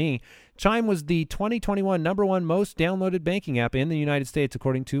chime.com/spotme. Chime was the 2021 #1 most downloaded banking app in the United States,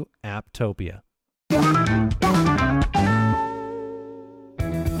 according to Apptopia.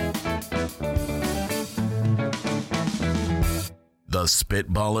 The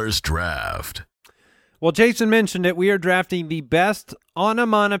Spitballers Draft. Well, Jason mentioned it. We are drafting the best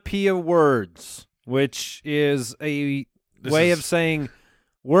onomatopoeia words, which is a way of saying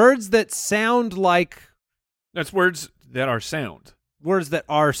words that sound like That's words that are sound. words that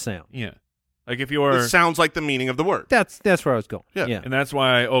are sound. Yeah. Like if you were, It sounds like the meaning of the word. That's where I was going. Yeah. yeah. and that's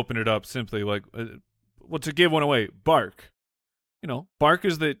why I opened it up simply like, well, to give one away, bark. You know, bark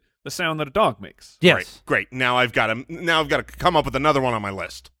is the sound that a dog makes. Yes. Great. Now I've got to come up with another one on my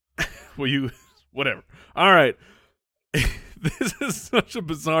list. Well, whatever. All right. This is such a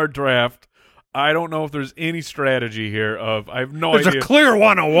bizarre draft. I don't know if there's any strategy here I have no There's idea. a clear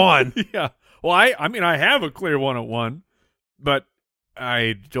 101. Yeah. Well, I mean, I have a clear 101, but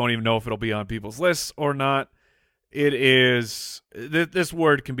I don't even know if it'll be on people's lists or not. It is this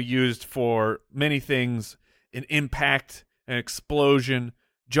word can be used for many things: an impact, an explosion.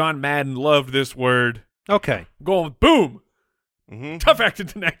 John Madden loved this word. Okay. I'm going with boom. Mm-hmm. Tough act to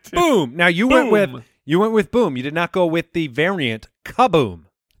connect. Boom. Now you Boom. went with boom. You did not go with the variant kaboom.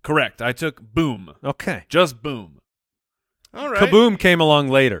 Correct. I took boom. Okay. Just boom. All right. Kaboom came along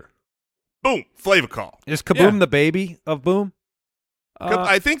later. Boom. Flavor call. Is Kaboom Yeah. the baby of Boom?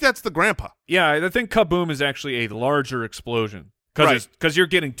 I think that's the grandpa. Yeah, I think kaboom is actually a larger explosion because you're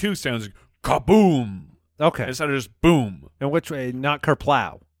getting two sounds, kaboom, Okay. instead of just boom. And which way? Not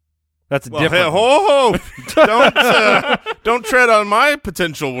kerplow. That's Well, different. hey, ho, ho. Don't tread on my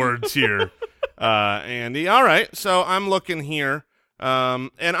potential words here, Andy. All right, so I'm looking here,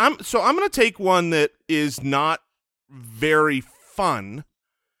 and I'm going to take one that is not very fun,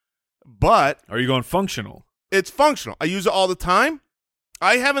 but Are you going functional? it's functional. I use it all the time.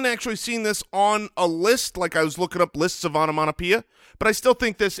 I haven't actually seen this on a list, like I was looking up lists of onomatopoeia, but I still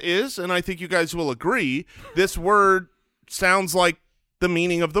think this is, and I think you guys will agree, this word sounds like the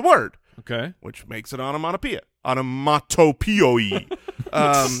meaning of the word, Okay. which makes it onomatopoeia. Onomatopoeia.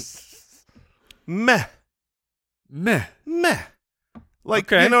 Meh. Meh. Meh.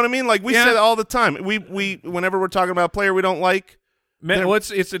 Like, Okay. you know what I mean? Like, we Yeah. say it all the time. We whenever we're talking about a player we don't like, Meh. Then- Well,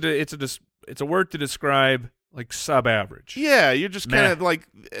 it's a word to describe like sub-average. yeah, you're just kind Meh. of like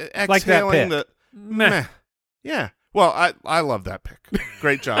Like that exhaling pick. the Meh. meh. Yeah. Well, I love that pick.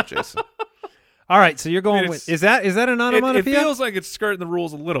 Great job, Jason. All right, so you're going I mean, with is that an It onomatopoeia? feels like it's skirting the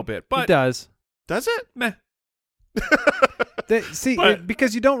rules a little bit, It but does. Does it? meh. See, But-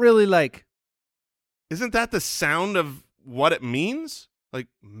 because you don't really like. Isn't that the sound of what it means? Like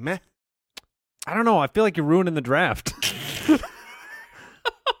meh. I don't know. I feel like you're ruining the draft.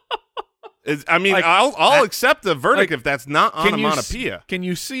 I mean, Like, I'll accept the verdict like, if that's not Can you onomatopoeia. Can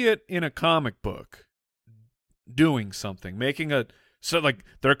you see it in a comic book doing something, making a so like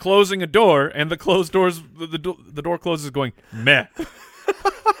they're closing a door and the closed doors the door closes going meh,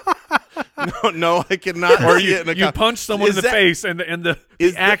 No, I cannot. or see it in a you punch someone in Is the that- face and the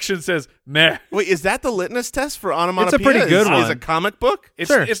is that- action says meh. Wait, is that the litmus test for onomatopoeia? pretty good Is one. a comic book? It's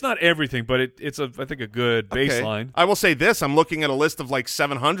Sure. it's not everything, but it's I think a good Okay. baseline. I will say this: I'm looking at a list of like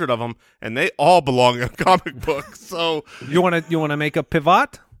 700 of them, and they all belong in a comic book. So, You want to make a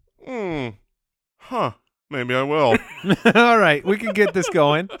pivot? maybe I will. All right, we can get this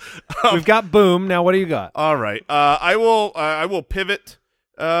going. We've got Boom. Now, what do you got? All right. I will pivot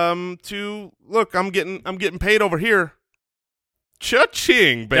to look. I'm getting paid over here.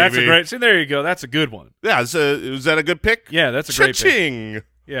 Cha-ching, baby. That's a great. See, there you go. That's a good one. Yeah. Is that a good pick? Yeah, that's a great pick. Cha-ching.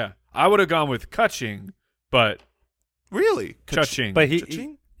 Yeah, I would have gone with kaching, but Really? cha-ching. But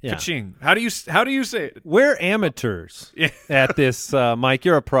Cha-ching? yeah. Kaching. How do you say it? We're amateurs Yeah. at this, Mike.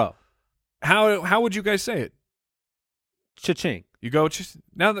 You're a pro. How would you guys say it? Cha-ching. You go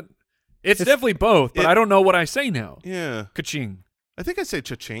now that it's definitely both, but I don't know what I say now. Yeah. Kaching. I think I say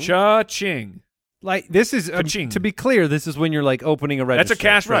cha-ching. Cha-ching. Like this is Ka-ching. to be clear. This is when you're like opening a register. That's a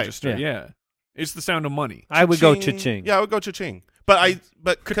cash Right. register. Yeah. Yeah. It's the sound of money. I would go cha-ching. Yeah, I would go cha-ching. But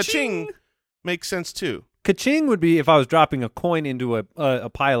Ka-ching. ka-ching makes sense too. Ka-ching would be if I was dropping a coin into a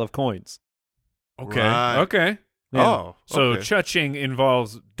pile of coins. Okay. Right. Okay. Yeah. Oh, So okay. cha-ching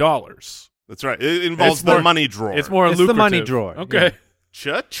involves dollars. That's right. It involves It's the more- money drawer. It's more It's the lucrative. money drawer. Okay.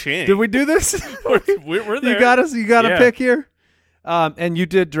 cha-ching. Did we do this? We're there. You got us. You got a Yeah. pick here. And you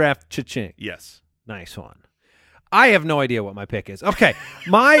did draft cha-ching. Yes. Nice one. I have no idea what my pick is. Okay,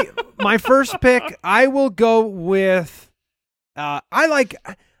 my first pick, I will go with. I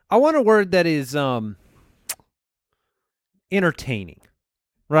want a word that is entertaining,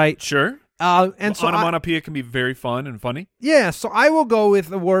 right? Sure. And so onomatopoeia can be very fun and funny. so I will go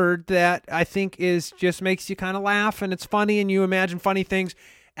with a word that I think is just makes you kind of laugh and it's funny and you imagine funny things,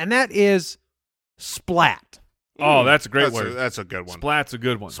 and that is splat. Oh, that's a great word. That's a good one. Splat's a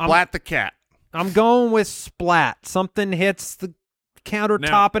good one. Splat the cat. I'm going with splat. Something hits the countertop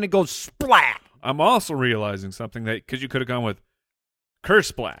Now- and it goes splat. I'm also realizing something that because you could have gone with curse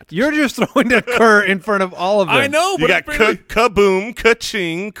splat. You're just throwing the cur in front of all of them. I know, You but got it really- kaboom,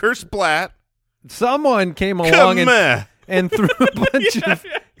 ka-ching, curse splat, Someone came along ka-meh. and threw a bunch of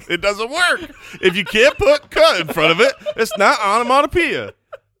It doesn't work. If you can't put "k" in front of it, it's not onomatopoeia.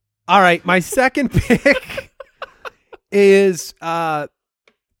 All right, my second pick is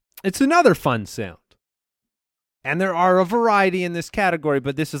it's another fun sound. And there are a variety in this category,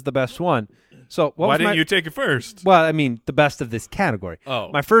 but this is the best one. So Why didn't you take it first? Well, I mean, the best of this category. Oh.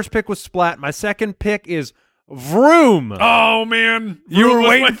 My first pick was Splat. My second pick is Vroom. Oh, man. You were Vroom was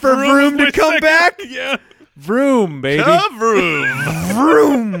waiting my- for Vroom to was my come second- back? Yeah. Vroom, baby. Vroom.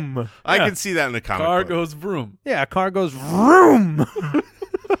 Vroom. I Yeah. can see that in the comic Car book. goes vroom. Yeah, a car goes vroom.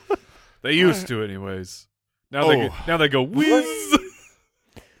 They used to, anyways. Now they go whiz.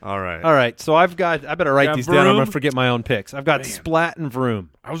 All right. All right, so I better write Yeah, these down. I'm going Vroom. to forget my own picks. I've got Man. Splat and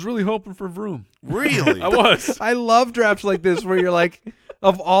Vroom. I was really hoping for vroom. Really? I was. I love drafts like this where you're like,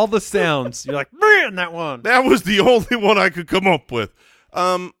 of all the sounds, you're like, man, that one. That was the only one I could come up with.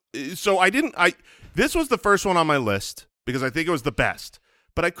 So this was the first one on my list because I think it was the best.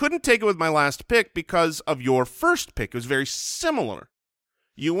 But I couldn't take it with my last pick because of your first pick. It was very similar.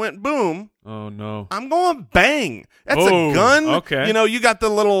 You went boom. Oh, no. I'm going bang. That's Oh, a gun. okay. You know, you got the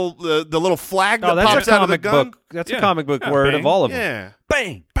little flag that Oh, that's pops a out of the comic gun. book. That's Yeah. a comic book Yeah, word bang. of all of them. Yeah.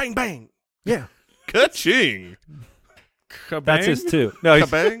 Bang. Bang bang. Yeah. Ka-ching. Kabang? That's his too. No, he's,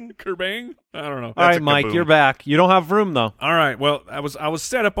 Ka-bang. Kerbang? I don't know. all right, a Mike, kaboom. you're back. You don't have Vroom, though. All right. Well, I was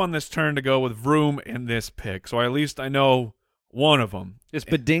set up on this turn to go with vroom in this pick, so at least I know one of them. Is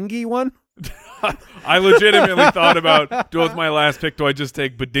Badingy one? I legitimately thought about, do with my last pick, do I just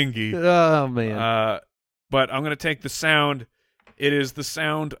take Badingy? Oh, man. But I'm going to take the sound. It is the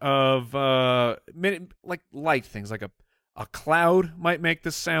sound of like light things, like a cloud might make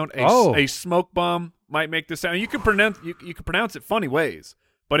this sound. A smoke bomb might make this sound. You can pronounce it funny ways,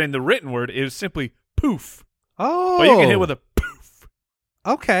 but in the written word, it is simply poof. Oh. But you can hit with a poof,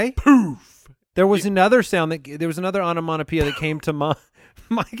 Okay. poof. There was another sound there was another onomatopoeia that came to mind.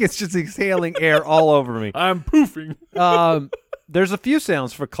 Mike is just exhaling air all over me. I'm poofing. There's a few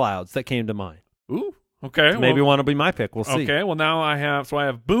sounds for clouds that came to mind. Ooh. Okay. Maybe well, one will be my pick. We'll see. Okay. Well, now I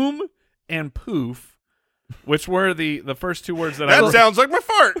have boom and poof, which were the first two words that I. That sounds like my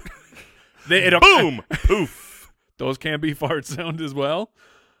fart. Boom. Poof. Those can be fart sound as well.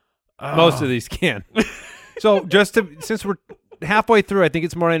 Most of these can. So since we're halfway through, I think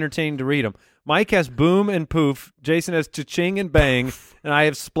it's more entertaining to read them. Mike has boom and poof. Jason has cha-ching and bang, and I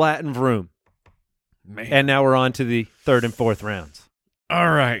have splat and vroom. Man. And now we're on to the third and fourth rounds.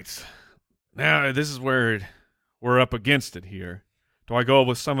 All right. Now this is where we're up against it here. Do I go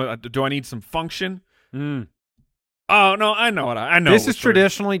with do I need some function? Oh no, I know what I know. This is which word.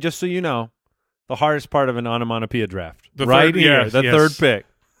 traditionally, just so you know, the hardest part of an onomatopoeia draft. The right third- here, yes, the yes. third pick.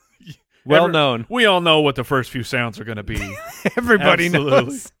 Well known. We all know what the first few sounds are going to be. Everybody Absolutely.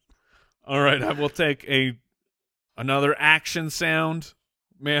 knows. All right, I will take another action sound.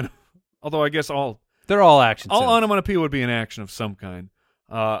 Man, although I guess They're all action all sounds. onomatopoeia would be an action of some kind.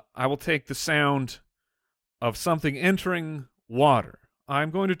 I will take the sound of something entering water.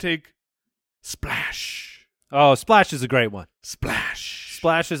 I'm going to take splash. Oh, Splash is a great one. Splash.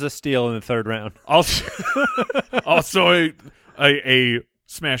 Splash is a steal in the third round. Also, a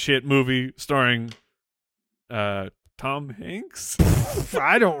smash hit movie starring Tom Hanks.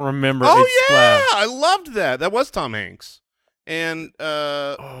 I don't remember. Oh It's yeah, Splash. I loved that. That was Tom Hanks, and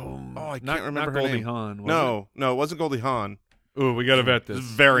I not, can't remember not her Goldie name. Hawn. Was No, it wasn't Goldie Hawn. it? Ooh, we got to vet This this.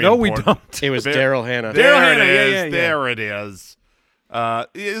 is very No, we important. don't. It was Daryl Hannah. There Daryl it Hannah, is. yeah. There it is. It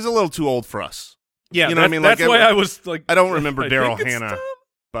is a little too old for us. Yeah, You know what I mean? Like, That's why I was like, I don't remember I Daryl think it's Hannah, Tom.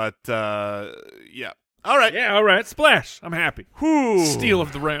 but yeah. All right. Yeah, all right. Splash. I'm happy. Whew. Steal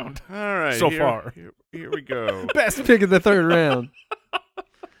of the round. All right. So far. Here we go. Best pick of the third round.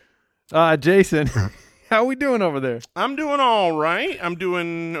 Jason, how we doing over there? I'm doing all right. I'm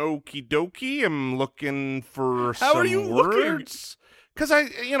doing okie dokie. I'm looking for How some are you looking? words. Because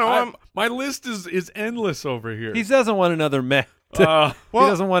I'm My list is endless over here. He doesn't want another mess. Uh, He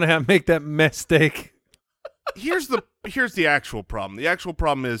doesn't want to make that mistake. here's the actual problem. The actual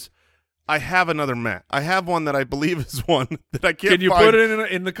problem is I have another Matt. I have one that I believe is one that I can't can you find. put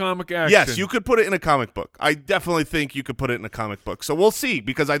it in the comic action? Yes, you could put it in a comic book. I definitely think you could put it in a comic book. So we'll see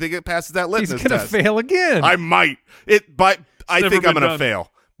because I think it passes that He's litmus going to test. fail again. I might. But I It's think never I'm been going to done.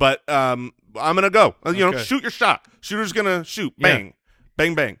 fail. But I'm going to go. Okay. Shoot your shot. Shooter's going to shoot. Yeah. Bang.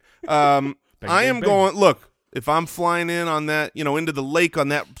 Bang, bang. I bang, am bang. going, look, if I'm flying in on that, into the lake on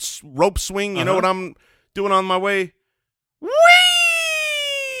that rope swing, you know what I'm doing on my way? Whee!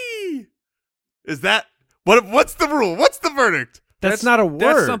 Is that, what's the rule? What's the verdict? That's not a word.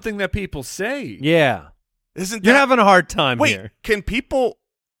 That's something that people say. Yeah. Isn't You're that, having a hard time wait, here. can people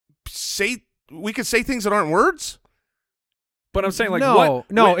say, we could say things that aren't words? But I'm saying, like,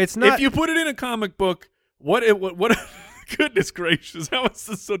 No, it's not. If you put it in a comic book, what goodness gracious, how is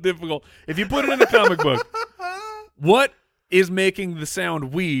this so difficult? If you put it in a comic book, what is making the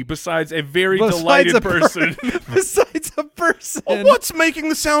sound "we" besides a very delighted person? Besides a person. Well, what's making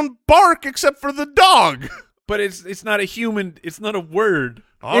the sound bark except for the dog? But it's not a human. It's not a word.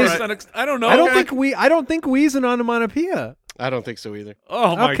 All It's right. not I don't know. I don't think we's an onomatopoeia. I don't think so either.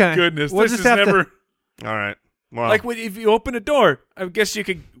 Oh my Okay. goodness, We'll this just is have to- never All right. Well, like if you open a door. I guess you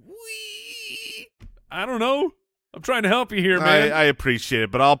could. Wee. I don't know. I'm trying to help you here, man. I appreciate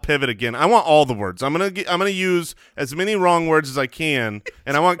it, but I'll pivot again. I want all the words. I'm gonna use as many wrong words as I can,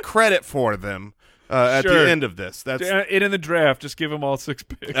 and I want credit for them at Sure. the end of this. That's it in the draft. Just give them all 6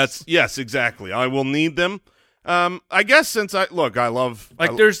 picks. yes, exactly. I will need them. I guess since I love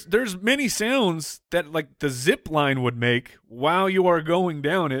Like there's many sounds that like the zip line would make while you are going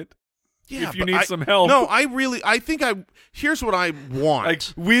down it. yeah, if you but need I- some help. No, I think here's what I want Like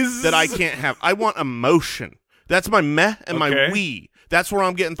whiz that I can't have. I want emotion. That's my meh and my Okay. we. That's where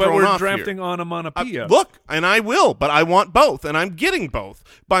I'm getting But thrown we're off drafting here. onomatopoeia. Look, and I will, but I want both, and I'm getting both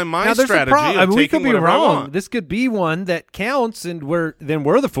by my Now, there's a strategy problem. of We taking could be whatever I wrong. want. This could be one that counts, and we're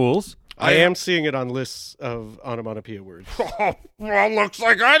the fools. I am seeing it on lists of onomatopoeia words. Oh, well, looks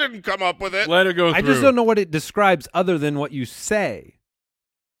like I didn't come up with it. Let it go through. I just don't know what it describes other than what you say.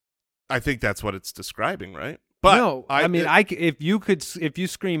 I think that's what it's describing, right? But no, if you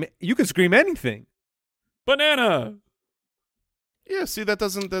scream, you could scream anything. Banana. yeah. See, that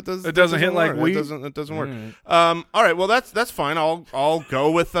doesn't It doesn't hit like work. we. It doesn't work. Alright. All right. Well, that's fine. I'll go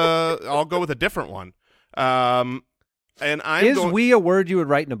with a different one. And I'm Is going, we a word you would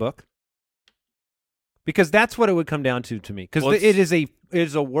write in a book? Because that's what it would come down to me. Because Well, it is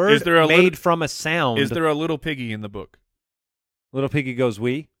a word is there a made little- from a sound. Is there a little piggy in the book? Little Piggy goes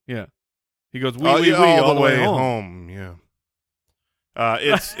we? Yeah. He goes wee oh, wee yeah, wee all the way home. home. Yeah.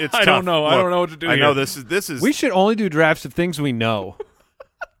 It's I don't tough. know. I Look, don't know what to do I here. know this is. We should only do drafts of things we know.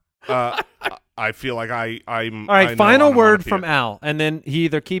 I feel like I'm. All right, I know final word onomatopoeia. from Al, and then he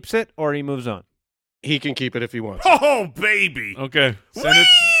either keeps it or he moves on. He can keep it if he wants. Oh baby. Okay. Send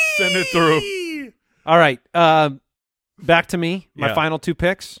it through. Whee! All right, back to me. My Yeah. final 2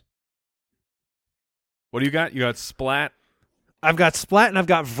 picks. What do you got? You got splat. I've got Splat and I've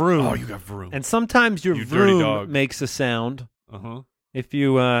got Vroom. Oh, you got vroom. And sometimes your You dirty Vroom dog. makes a sound Uh-huh. if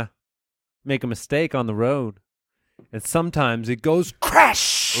you make a mistake on the road. And sometimes it goes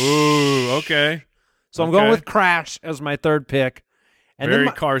crash. Ooh, okay. So I'm going Okay. with crash as my 3rd pick. And Very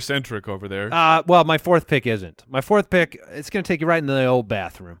then car-centric over there. well, my 4th pick isn't. My 4th pick, it's going to take you right into the old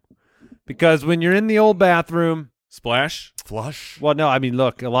bathroom. Because when you're in the old bathroom, Splash. Flush. well, no, I mean,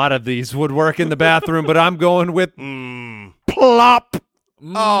 look, a lot of these would work in the bathroom, but I'm going with plop.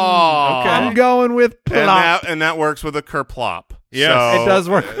 Oh, okay. I'm going with plop. and that works with a kerplop. Yes. So- It does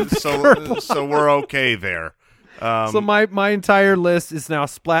work with So we're okay there. So my entire list is now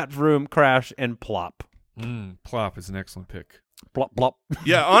Splat, Vroom, Crash, and Plop. Plop is an excellent pick. Plop, plop.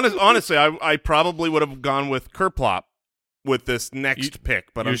 Yeah, honestly, I probably would have gone with kerplop with this next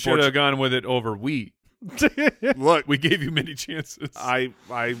pick, but You should have unfortunately, gone with it over we. look, We gave you many chances. I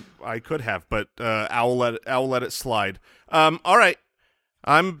could have, but I'll let it slide. All right,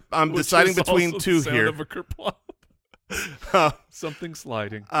 I'm Which deciding is between also the 2 sound here. of a kerplop. Something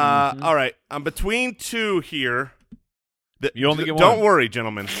sliding. All right, I'm between 2 here. You only get Don't one. worry,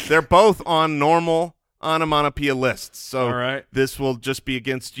 gentlemen. They're both on normal onomatopoeia lists, so All right. this will just be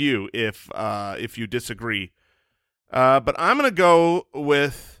against you if you disagree. But I'm gonna go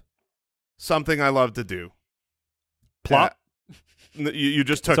with something I love to do. Plop. You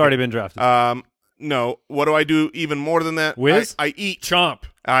just took It's already it. been drafted. No. What do I do even more than that? Whiz? I eat. Chomp.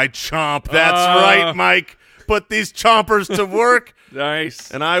 I chomp. That's right, Mike. Put these chompers to work,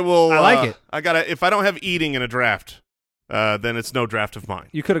 Nice. and I will. I like it. I gotta. If I don't have eating in a draft, then it's no draft of mine.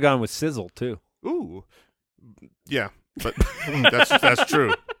 You could have gone with Sizzle, too. Ooh, yeah, but that's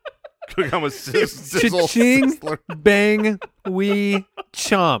true. Could have gone with sizzle. Cha-ching, sizzler. bang, wee,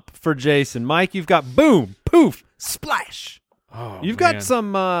 chomp for Jason. Mike, you've got boom, poof, splash. Oh, You've man. got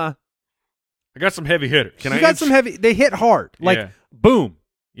some. I got some heavy hitters. Can You I got int- some heavy. They hit hard, like Yeah. boom,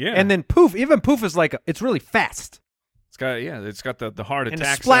 Yeah. and then poof. Even poof is like it's really fast, it's got the heart and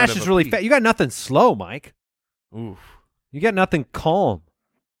attack. the splash sound of is a really pea. fast. You got nothing slow, Mike. Oof. You got nothing calm.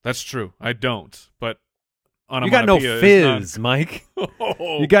 That's true. I don't. But You got no onomatopoeia is fizz, Mike. not-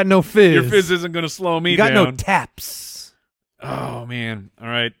 Oh, You got no fizz. your fizz isn't going to slow me You got down. no taps. Oh man. All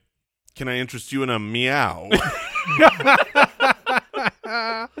right. Can I interest you in a meow?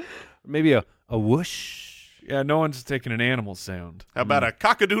 Maybe a whoosh. Yeah. No one's taking an animal sound. How about a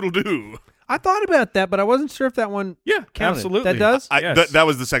cock-a-doodle-doo? I thought about that, but I wasn't sure if that one Yeah, counted. absolutely. That does? Yes. That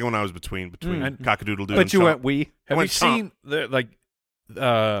was the second one I was between Cock-a-doodle-doo But and you Chomp. went we. Have you went Chomp. seen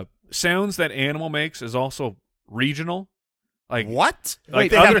the sounds that animal makes is also regional? Like What?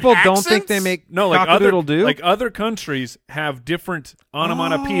 Wait, They have people don't think they accents? make no, like other cock-a-doodle-doo? like other countries have different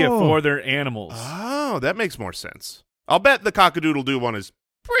onomatopoeia Oh. for their animals. Oh, that makes more sense. I'll bet the Cock-a-doodle-doo one is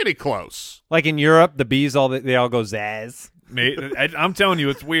pretty close. Like in Europe, the bees they all go zazz. I'm telling you,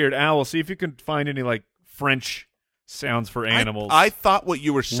 it's weird. Owl, see if you can find any like French sounds for animals. I thought what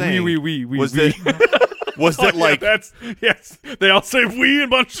you were saying oui, was oui. that was Oh, that yeah, like that's yes. They all say oui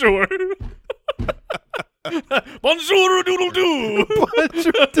and bonjour. Bonjour doodle doo.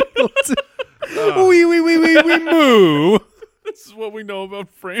 We moo. This is what we know about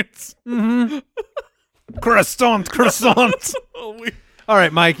France. Croissant. Oh, we. All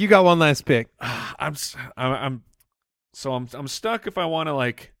right, Mike, you got one last pick. I'm stuck if I want to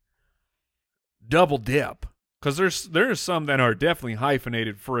like double dip because there's some that are definitely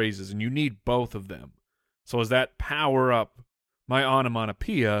hyphenated phrases and you need both of them. So does that power up my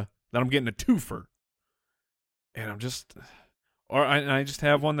onomatopoeia that I'm getting a twofer? And I just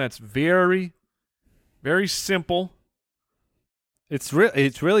have one that's very, very simple. It's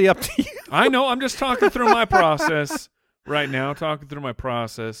really up to you. I know. I'm just talking through my process right now. I'm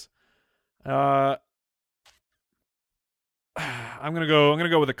gonna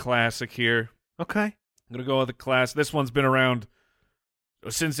go with a classic here. Okay. I'm gonna go with a class. This one's been around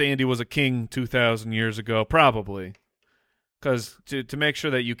since Andy was a king 2,000 years ago, probably. Because to make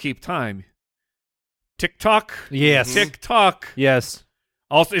sure that you keep time, TikTok. Yes. TikTok. Yes.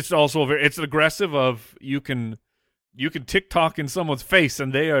 Also, it's aggressive. Of you can TikTok in someone's face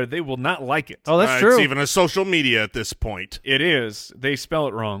and they will not like it. Oh, that's true. It's even a social media at this point. It is. They spell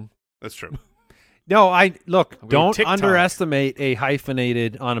it wrong. That's true. No, look, I'm going don't TikTok. underestimate a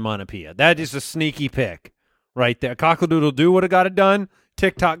hyphenated onomatopoeia. That is a sneaky pick right there. Cock-a-doodle-doo would have got it done.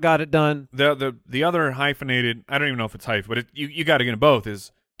 TikTok got it done. The other hyphenated, I don't even know if it's hyphen, but you got to get in both,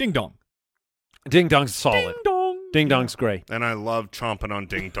 is ding dong. Ding dong's solid. Ding dong. Ding dong's great. And I love chomping on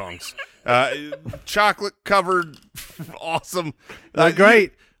ding dongs. Chocolate covered, awesome.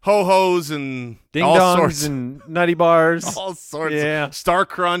 Great. Ho hos and Ding all dongs sorts, and nutty bars. all sorts. Yeah. Star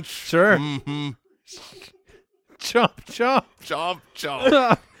Crunch. Sure. Mm-hmm. Chomp, chomp. Chomp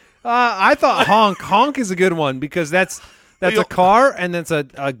chomp. I thought honk. Honk is a good one because that's a car and that's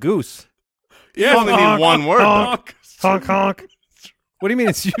a goose. You only need one word. honk. Honk, honk. What do you mean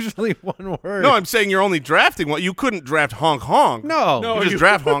it's usually one word? No, I'm saying you're only drafting one. You couldn't draft honk honk. No. You just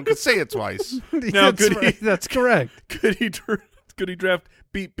draft honk and say it twice. Now, that's, could he- that's correct. Could he draft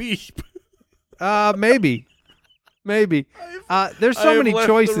beep beep? Maybe. There's I so have many left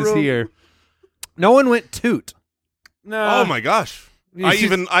the choices room. here. No one went toot. No. Oh my gosh.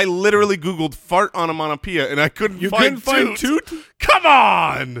 I literally Googled fart onomatopoeia and I couldn't You find couldn't find toot. toot? Come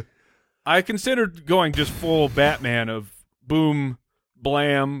on. I considered going just full Batman of boom,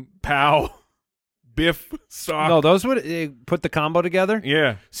 blam, pow, biff, sock. No, those would put the combo together.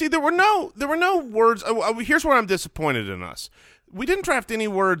 Yeah. See, there were no words. Here's where I'm disappointed in us. We didn't draft any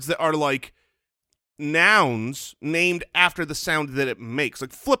words that are like nouns named after the sound that it makes.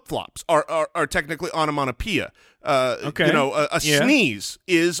 Like flip-flops are technically onomatopoeia. Okay. You know, a Yeah. sneeze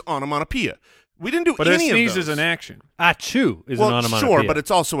is onomatopoeia. We didn't do But a any of sneeze those. is an action. Achoo is an Well, onomatopoeia. sure, but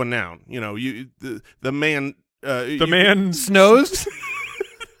it's also a noun. You know, the man. The man snows.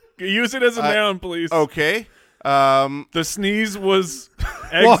 use it as a noun, please. Okay. The sneeze was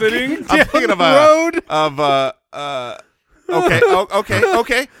exiting. I'm thinking of road.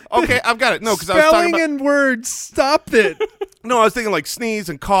 Okay. I've got it. No, because I was talking Spelling about. and words. Stop it. No, I was thinking like sneeze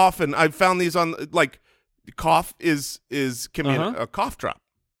and cough, and I found these on like cough can be a cough drop,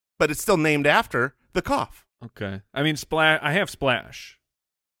 but it's still named after the cough. Okay. I mean, splash. I have splash.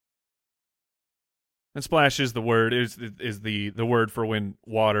 And splash is the word. Is the word for when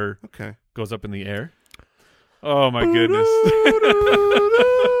water Okay. goes up in the air. Oh my goodness.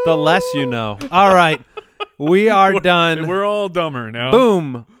 The less you know. All right. We are done. We're all dumber now.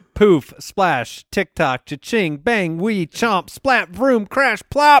 Boom, poof, splash, tick-tock, cha-ching, bang, wee, chomp, splat, vroom, crash,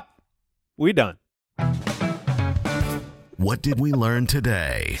 plop. We done. What did we learn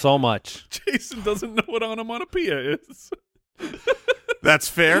today? So much. Jason doesn't know what onomatopoeia is. That's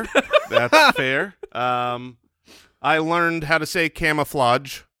fair. That's fair. I learned how to say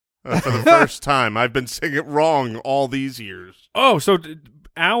camouflage for the first time. I've been saying it wrong all these years. Oh, so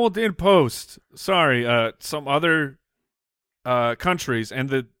Owl did post. Sorry, some other countries and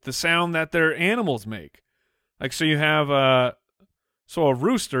the sound that their animals make. Like, so you have a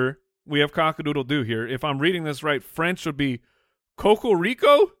rooster. We have cock-a-doodle-doo here. If I'm reading this right, French would be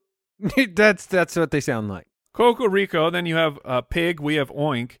cocorico. That's what they sound like. Coco Rico. Then you have pig. We have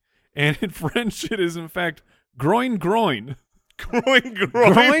oink. And in French, it is in fact groin. Groin.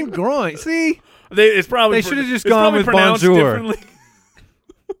 Groin. See? It's probably They should have just it's gone probably with pronounced bonjour. differently.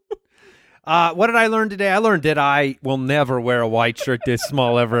 What did I learn today? I learned that I will never wear a white shirt this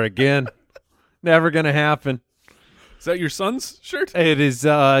small ever again. Never going to happen. Is that your son's shirt? It is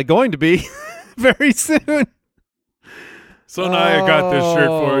going to be very soon. So now I got this shirt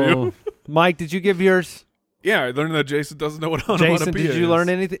for you. Oh. Mike, did you give yours? Yeah, I learned that Jason doesn't know what Jason, onomatopoeia did you is. learn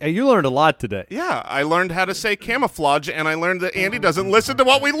anything? You learned a lot today. Yeah, I learned how to say camouflage, and I learned that Andy doesn't listen to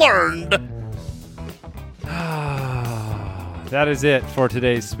what we learned. That is it for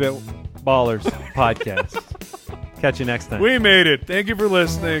today's Spitballers podcast. Catch you next time. We made it. Thank you for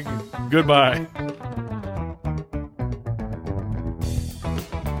listening. Goodbye.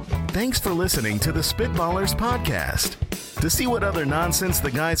 Thanks for listening to the Spitballers Podcast. To see what other nonsense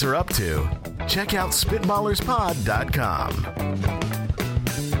the guys are up to, check out SpitballersPod.com.